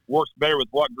group works better with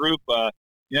what group.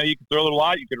 You can throw it a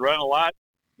lot. You can run a lot.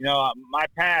 My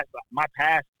past,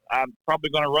 I'm probably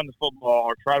going to run the football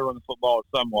or try to run the football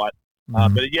somewhat.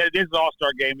 But yeah, it is an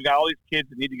all-star game. We got all these kids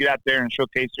that need to get out there and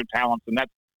showcase their talents, and that's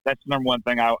the number one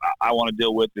thing I want to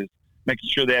deal with is making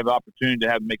sure they have the opportunity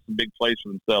to make some big plays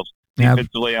for themselves,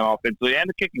 defensively and offensively, and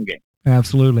the kicking game.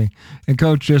 Absolutely. And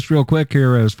Coach, just real quick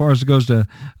here, as far as it goes to,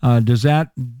 does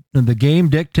the game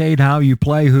dictate how you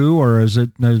play who, or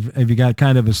have you got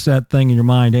kind of a set thing in your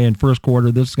mind? Hey, in first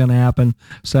quarter this is going to happen,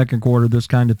 second quarter this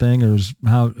kind of thing,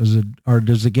 or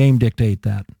does the game dictate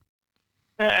that?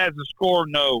 As a score,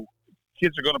 no.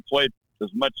 Kids are going to play as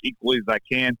much equally as I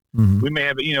can. We may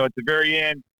have, at the very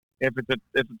end, if it's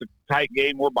a tight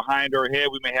game, we're behind or ahead,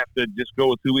 we may have to just go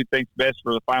with who we think's best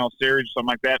for the final series or something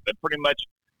like that. But pretty much,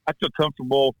 I feel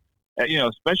comfortable,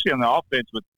 especially on the offense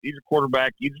with either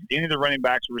quarterback, any of the running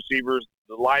backs or receivers,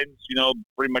 the lines,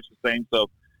 pretty much the same. So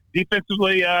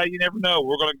defensively, you never know.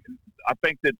 I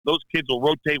think that those kids will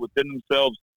rotate within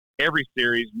themselves every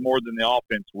series more than the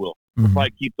offense will. We'll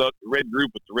probably keep the red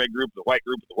group with the red group, the white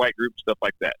group with the white group, stuff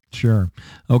like that. Sure.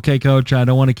 Okay, Coach, I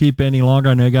don't want to keep any longer.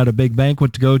 I know you got a big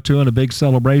banquet to go to and a big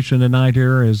celebration tonight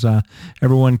here as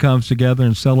everyone comes together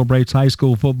and celebrates high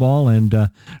school football and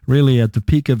really at the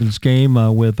peak of this game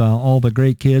with all the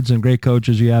great kids and great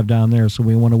coaches you have down there. So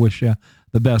we want to wish you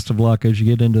the best of luck as you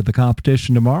get into the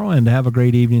competition tomorrow and have a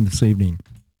great evening this evening.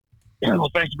 Yeah,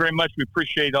 well, thanks very much. We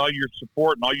appreciate all your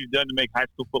support and all you've done to make high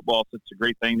school football such a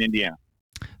great thing in Indiana.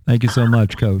 Thank you so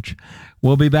much, Coach.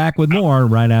 We'll be back with more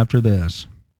right after this.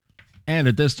 And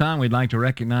at this time, we'd like to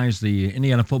recognize the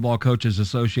Indiana Football Coaches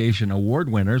Association award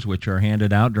winners, which are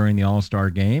handed out during the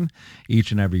All-Star Game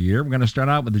each and every year. We're going to start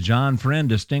out with the John Friend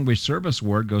Distinguished Service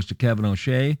Award goes to Kevin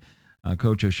O'Shea.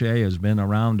 Coach O'Shea has been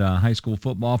around high school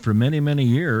football for many, many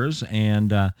years,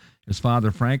 and his father,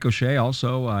 Frank O'Shea,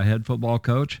 also a head football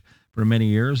coach for many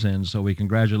years, and so we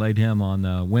congratulate him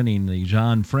on winning the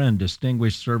John Friend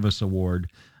Distinguished Service Award,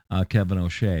 Kevin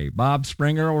O'Shea. Bob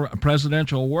Springer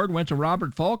Presidential Award went to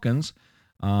Robert Falcons.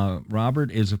 Robert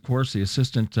is, of course, the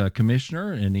Assistant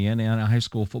Commissioner in the Indiana High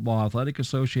School Football Athletic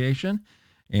Association,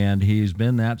 and he's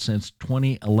been that since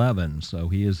 2011, so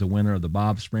he is the winner of the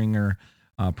Bob Springer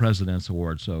President's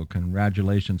Award, so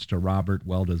congratulations to Robert,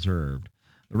 well-deserved.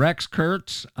 The Rex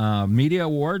Kurtz Media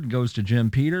Award goes to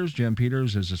Jim Peters. Jim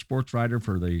Peters is a sports writer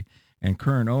and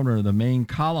current owner of the main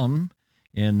column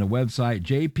in the website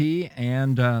JP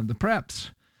and the Preps.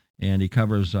 And he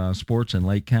covers sports in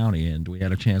Lake County. And we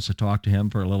had a chance to talk to him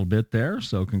for a little bit there.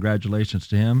 So congratulations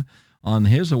to him on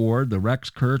his award, the Rex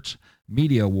Kurtz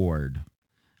Media Award,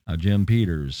 Jim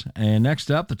Peters. And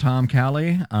next up, the Tom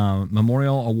Calley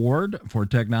Memorial Award for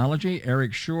Technology,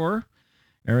 Eric Shore.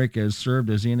 Eric has served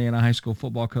as the Indiana High School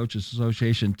Football Coaches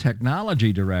Association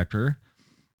Technology Director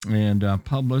and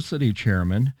Publicity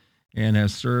Chairman, and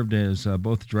has served as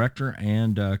both Director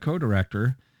and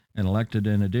Co-Director, and elected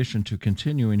in addition to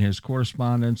continuing his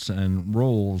correspondence and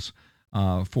roles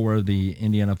for the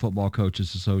Indiana Football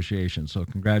Coaches Association. So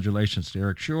congratulations to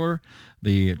Eric Shore,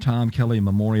 the Tom Kelly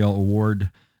Memorial Award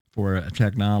for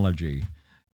Technology.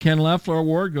 Ken Leffler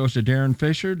Award goes to Darren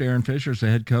Fisher. Darren Fisher is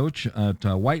the head coach at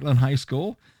Whiteland High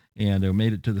School, and they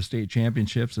made it to the state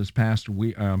championships this past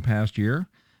year.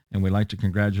 And we'd like to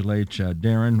congratulate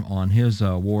Darren on his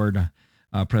award,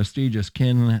 prestigious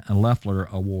Ken Leffler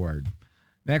Award.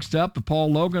 Next up, the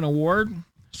Paul Logan Award.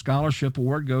 Scholarship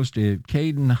Award goes to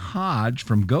Caden Hodge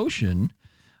from Goshen.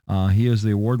 He is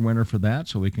the award winner for that,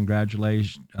 so we congratulate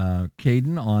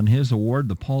Caden on his award,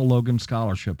 the Paul Logan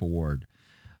Scholarship Award.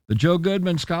 The Joe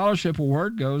Goodman Scholarship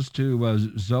Award goes to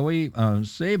Zoe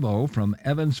Sabo from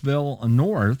Evansville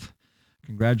North.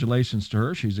 Congratulations to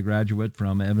her. She's a graduate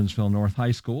from Evansville North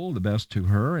High School. The best to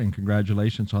her, and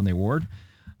congratulations on the award.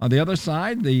 On the other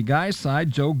side, the guys'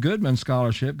 side, Joe Goodman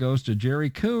Scholarship goes to Jerry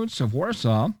Kuntz of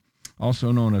Warsaw,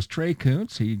 also known as Trey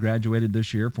Kuntz. He graduated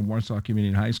this year from Warsaw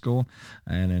Community High School,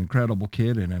 an incredible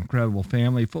kid, an incredible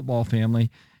family, football family,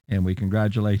 and we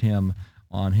congratulate him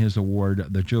on his award,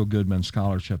 the Joe Goodman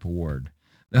Scholarship Award.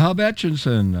 The Hub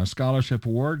Etchinson Scholarship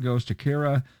Award goes to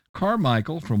Kara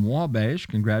Carmichael from Wabash.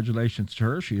 Congratulations to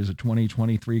her. She is a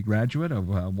 2023 graduate of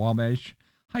Wabash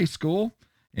High School,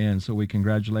 and so we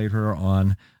congratulate her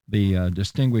on the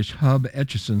Distinguished Hub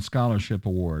Etchison Scholarship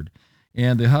Award.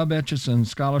 And the Hub Etchison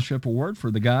Scholarship Award for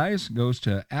the guys goes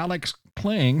to Alex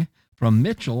Kling from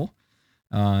Mitchell.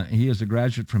 He is a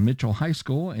graduate from Mitchell High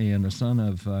School and the son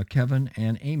of Kevin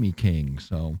and Amy King.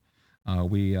 So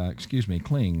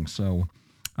Kling. So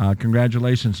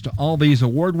congratulations to all these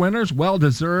award winners,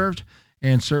 well-deserved.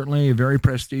 and certainly very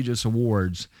prestigious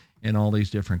awards in all these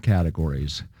different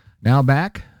categories. Now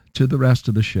back to the rest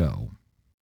of the show.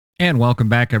 And welcome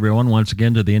back, everyone, once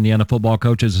again to the Indiana Football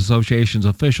Coaches Association's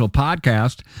official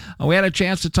podcast. We had a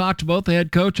chance to talk to both the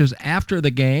head coaches after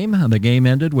the game. The game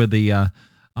ended with the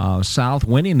South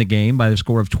winning the game by the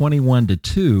score of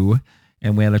 21-2.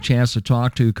 And we had a chance to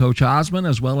talk to Coach Osmond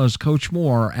as well as Coach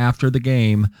Moore after the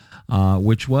game,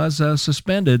 which was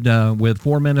suspended with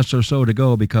 4 minutes or so to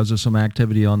go because of some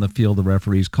activity on the field. The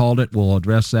referees called it. We'll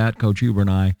address that, Coach Huber and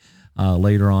I,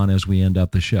 later on as we end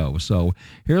up the show. So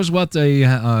here's what the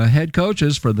head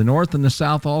coaches for the North and the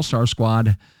South All-Star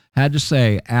squad had to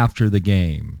say after the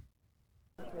game.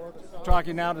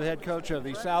 Talking now to the head coach of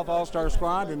the South All-Star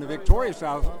squad and the victorious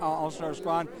South All-Star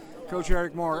squad, Coach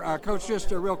Eric Moore. Coach,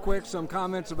 just real quick, some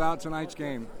comments about tonight's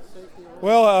game.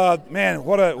 Well, man,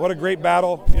 what a great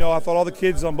battle. I thought all the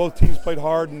kids on both teams played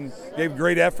hard and gave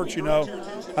great efforts.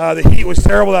 The heat was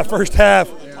terrible that first half.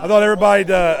 I thought everybody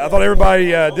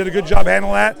did a good job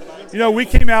handling that. We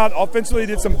came out offensively,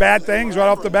 did some bad things right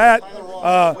off the bat,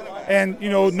 and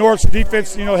North's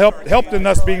defense helped in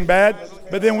us being bad.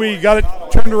 But then we got it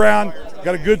turned around,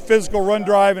 got a good physical run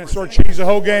drive, and it sort of changed the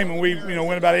whole game. And we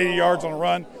went about 80 yards on a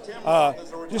run.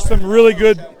 Just some really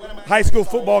good high school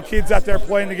football kids out there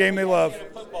playing the game they love.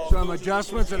 Some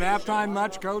adjustments at halftime,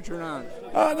 much, Coach, or not?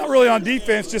 Not really on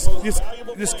defense. Just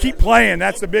keep playing.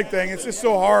 That's the big thing. It's just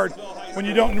so hard when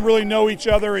you don't really know each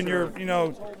other and you're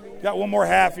got one more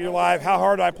half of your life. How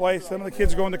hard do I play? Some of the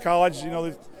kids going to college.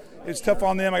 It's tough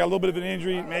on them. I got a little bit of an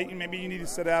injury. Maybe you need to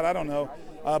sit out. I don't know.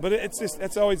 But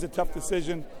it's always a tough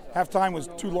decision. Halftime was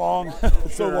too long,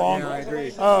 so long. Yeah, I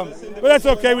agree. But that's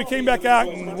okay. We came back out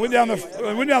and went down the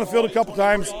field a couple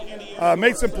times,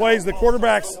 made some plays. The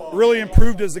quarterbacks really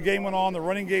improved as the game went on. The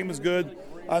running game was good.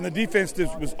 And the defense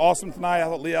was awesome tonight. I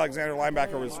thought Lee Alexander,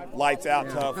 linebacker, was lights out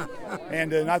tough.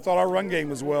 And I thought our run game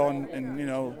was well.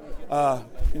 And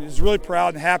was really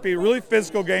proud and happy. Really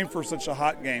physical game for such a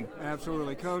hot game.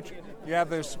 Absolutely. Coach, you have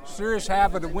this serious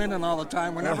habit of winning all the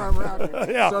time whenever I'm around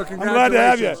you. Yeah, so I'm glad to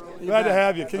have you. Glad to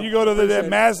have you. Can you go to the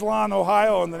Maslin,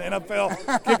 Ohio, and the NFL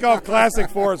Kickoff Classic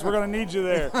for us? We're going to need you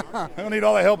there. I'm going to need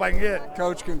all the help I can get.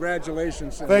 Coach,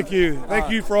 congratulations. Thank you.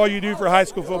 Thank you for all you do for high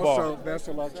school football. Also, best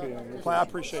of luck to you. I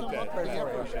appreciate that.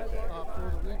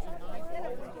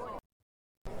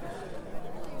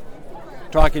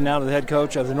 Talking now to the head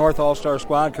coach of the North All-Star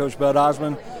squad, Coach Bud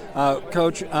Osmond.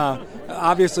 Coach,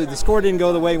 obviously the score didn't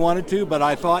go the way you wanted to, but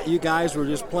I thought you guys were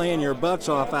just playing your butts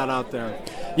off out there.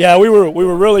 Yeah, we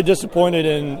were really disappointed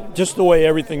in just the way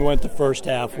everything went the first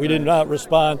half. We did not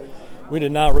respond. We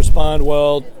did not respond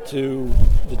well to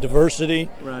the diversity.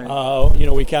 Right.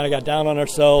 We kind of got down on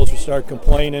ourselves. We started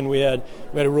complaining. We had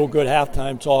a real good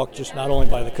halftime talk, just not only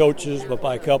by the coaches but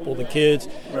by a couple of the kids.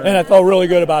 Right. And I felt really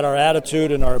good about our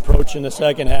attitude and our approach in the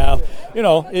second half.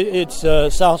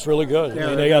 South's really good.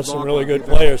 Yeah, they got some really good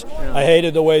players. Yeah. I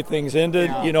hated the way things ended.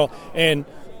 Yeah. And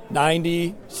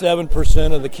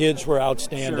 97% of the kids were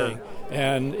outstanding. Sure.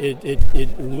 And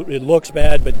it looks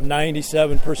bad, but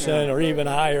 97% or even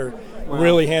higher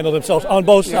really handle themselves on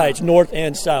both sides, North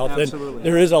and South. Absolutely. And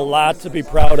there is a lot to be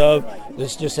proud of.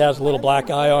 This just has a little black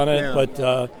eye on it, Yeah.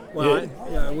 but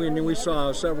we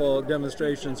saw several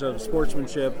demonstrations of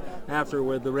sportsmanship after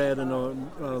with the red and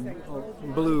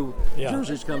blue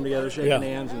jerseys come together, shaking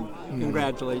hands and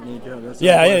congratulating each other. So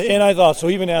and I thought so.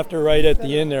 Even after right at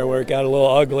the end there, where it got a little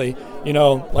ugly,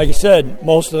 like you said,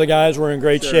 most of the guys were in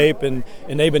great shape, and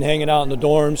they've been hanging out in the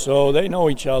dorms, so they know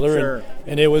each other. Sure.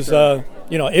 And it was.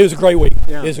 It was a great week.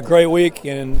 Yeah. It was a great week,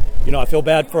 and I feel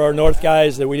bad for our North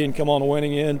guys that we didn't come on the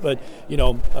winning end. But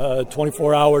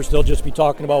 24 hours, they'll just be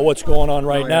talking about what's going on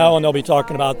right now, and they'll be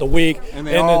talking about the week. And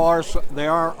they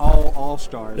are all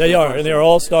all-stars. They are, and they're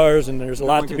all-stars, and there's a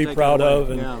lot to be proud of,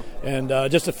 and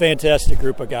just a fantastic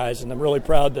group of guys. And I'm really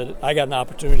proud that I got an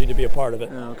opportunity to be a part of it.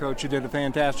 Coach, you did a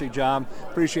fantastic job.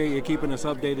 Appreciate you keeping us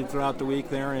updated throughout the week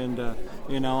there, and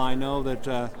I know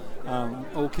that.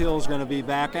 Oak Hill's going to be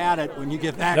back at it when you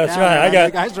get back. That's down right. there.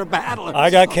 You guys are battling. I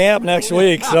got camp next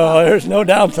week, so there's no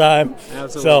downtime.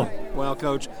 Absolutely. So, well,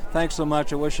 Coach, thanks so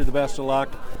much. I wish you the best of luck,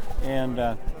 and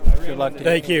good luck to you.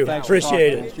 Thank you. Thanks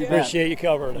Appreciate it. You Appreciate you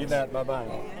covering us. You bet. Bye-bye.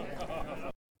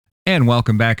 And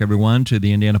welcome back, everyone, to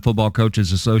the Indiana Football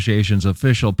Coaches Association's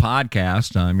official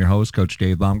podcast. I'm your host, Coach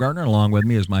Dave Baumgartner. Along with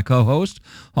me is my co-host,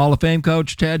 Hall of Fame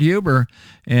Coach Ted Huber.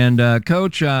 And,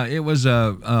 Coach, it was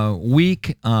a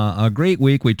week, a great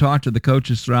week. We talked to the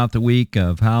coaches throughout the week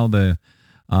of how the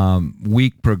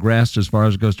week progressed as far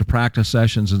as it goes to practice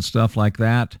sessions and stuff like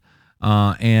that.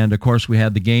 And, of course, we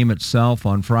had the game itself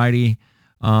on Friday.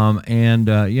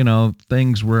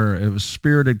 Things it was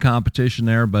spirited competition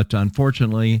there, but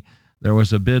unfortunately there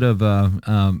was a bit of a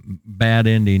bad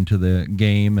ending to the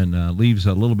game and leaves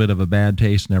a little bit of a bad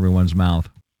taste in everyone's mouth.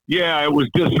 Yeah, it was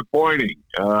disappointing.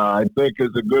 I think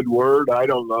is a good word. I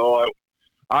don't know.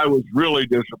 I was really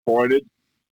disappointed.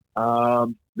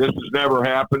 This has never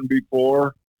happened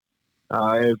before.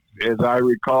 As I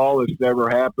recall, it's never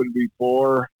happened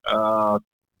before.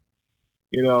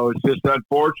 It's just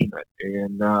unfortunate,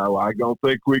 and I don't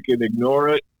think we can ignore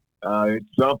it. It's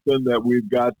something that we've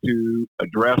got to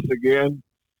address again,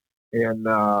 and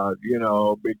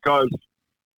because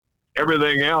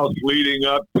everything else leading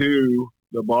up to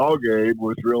the ball game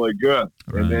was really good,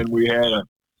 right. And then we had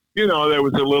there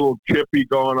was a little chippy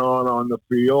going on the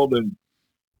field, and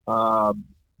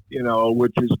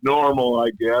which is normal, I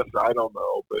guess. I don't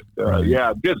know, but right.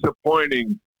 Yeah,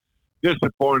 disappointing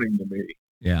to me.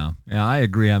 Yeah, I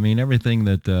agree. I mean, everything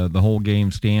that the whole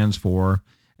game stands for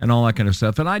and all that kind of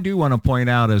stuff. And I do want to point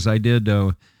out, as I did,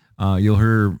 you'll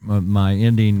hear my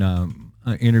ending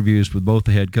interviews with both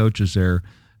the head coaches there,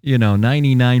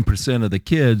 99% of the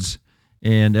kids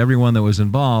and everyone that was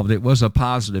involved, it was a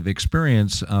positive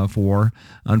experience for.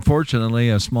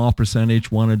 Unfortunately, a small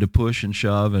percentage wanted to push and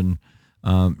shove and,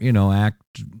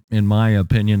 act, in my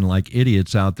opinion, like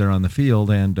idiots out there on the field.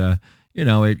 And,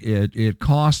 it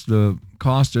cost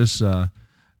us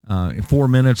 4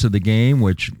 minutes of the game,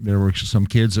 which there were some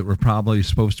kids that were probably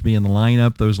supposed to be in the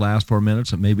lineup those last 4 minutes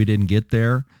that maybe didn't get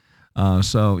there. I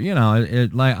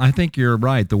think you're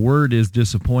right. The word is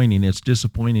disappointing. It's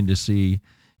disappointing to see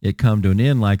it come to an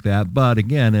end like that. But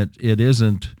again, it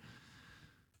isn't,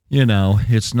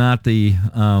 it's not the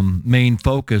main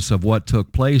focus of what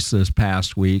took place this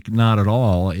past week. Not at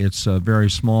all. It's a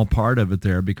very small part of it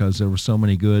there because there were so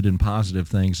many good and positive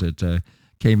things that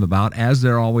came about, as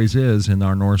there always is in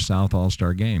our North-South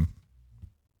All-Star game.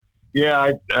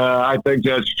 Yeah, I think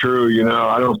that's true.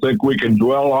 I don't think we can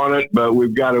dwell on it, but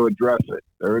we've got to address it.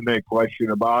 There isn't any question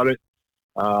about it.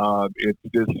 It's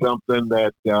just something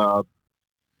that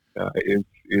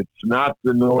it's not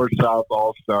the North-South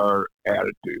All-Star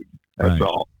attitude. That's right.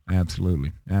 All.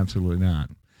 Absolutely not.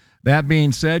 That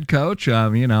being said, Coach,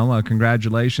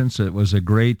 congratulations. It was a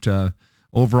great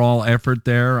overall effort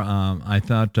there. I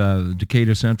thought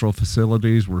Decatur Central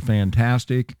facilities were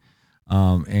fantastic,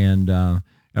 and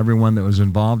everyone that was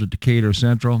involved at Decatur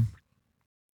Central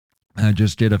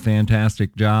just did a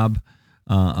fantastic job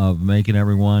of making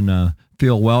everyone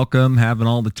feel welcome, having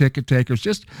all the ticket takers,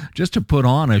 just to put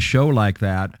on a show like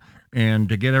that and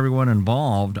to get everyone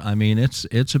involved. I mean,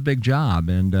 it's a big job,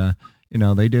 and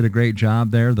they did a great job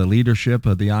there. The leadership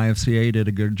of the IFCA did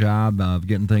a good job of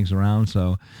getting things around.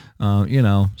 So,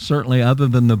 certainly other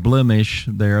than the blemish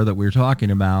there that we were talking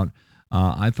about,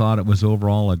 I thought it was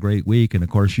overall a great week. And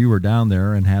of course, you were down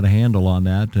there and had a handle on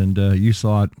that, and you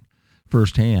saw it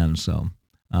firsthand. So,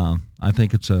 I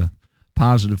think it's a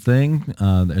positive thing.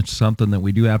 It's something that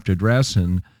we do have to address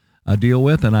and deal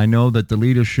with, and I know that the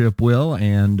leadership will,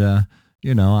 and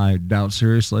I doubt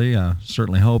seriously,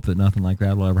 certainly hope that nothing like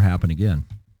that will ever happen again.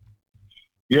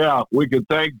 Yeah, we can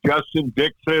thank Justin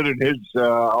Dixon and his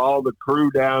all the crew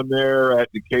down there at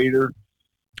Decatur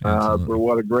for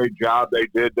what a great job they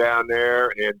did down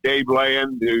there, and Dave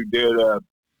Land, who did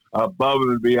above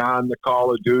and beyond the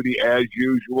call of duty as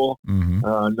usual.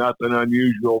 Mm-hmm. Nothing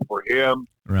unusual for him.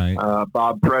 Right.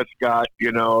 Bob Prescott,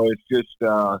 it's just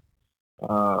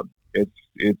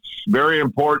it's very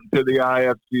important to the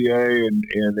IFCA,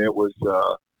 and it was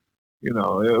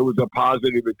it was a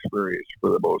positive experience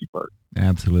for the most part.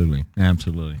 Absolutely.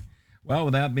 Well,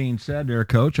 with that being said there,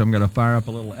 Coach, I'm going to fire up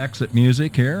a little exit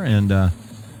music here, and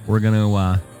we're going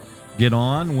to get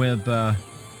on with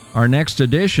our next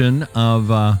edition of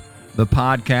the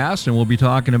podcast, and we'll be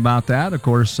talking about that. Of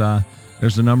course,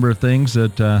 there's a number of things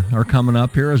that are coming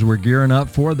up here as we're gearing up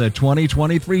for the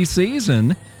 2023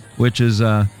 season, which is,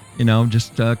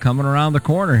 just coming around the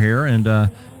corner here. And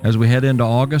as we head into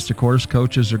August, of course,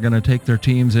 coaches are going to take their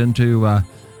teams into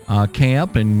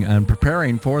camp and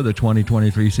preparing for the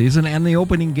 2023 season and the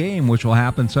opening game, which will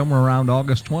happen somewhere around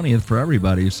August 20th for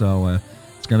everybody. So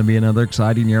it's going to be another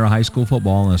exciting year of high school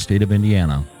football in the state of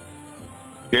Indiana.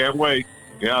 Can't wait.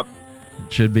 Yep.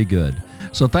 It should be good.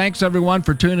 So thanks, everyone,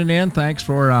 for tuning in. Thanks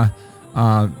for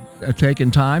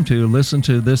taking time to listen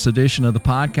to this edition of the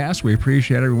podcast. We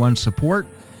appreciate everyone's support,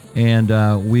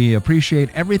 and we appreciate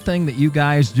everything that you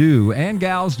guys do and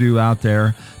gals do out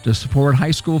there to support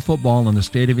high school football in the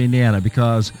state of Indiana,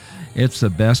 because it's the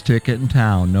best ticket in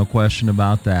town, no question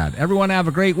about that. Everyone have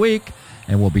a great week,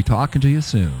 and we'll be talking to you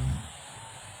soon.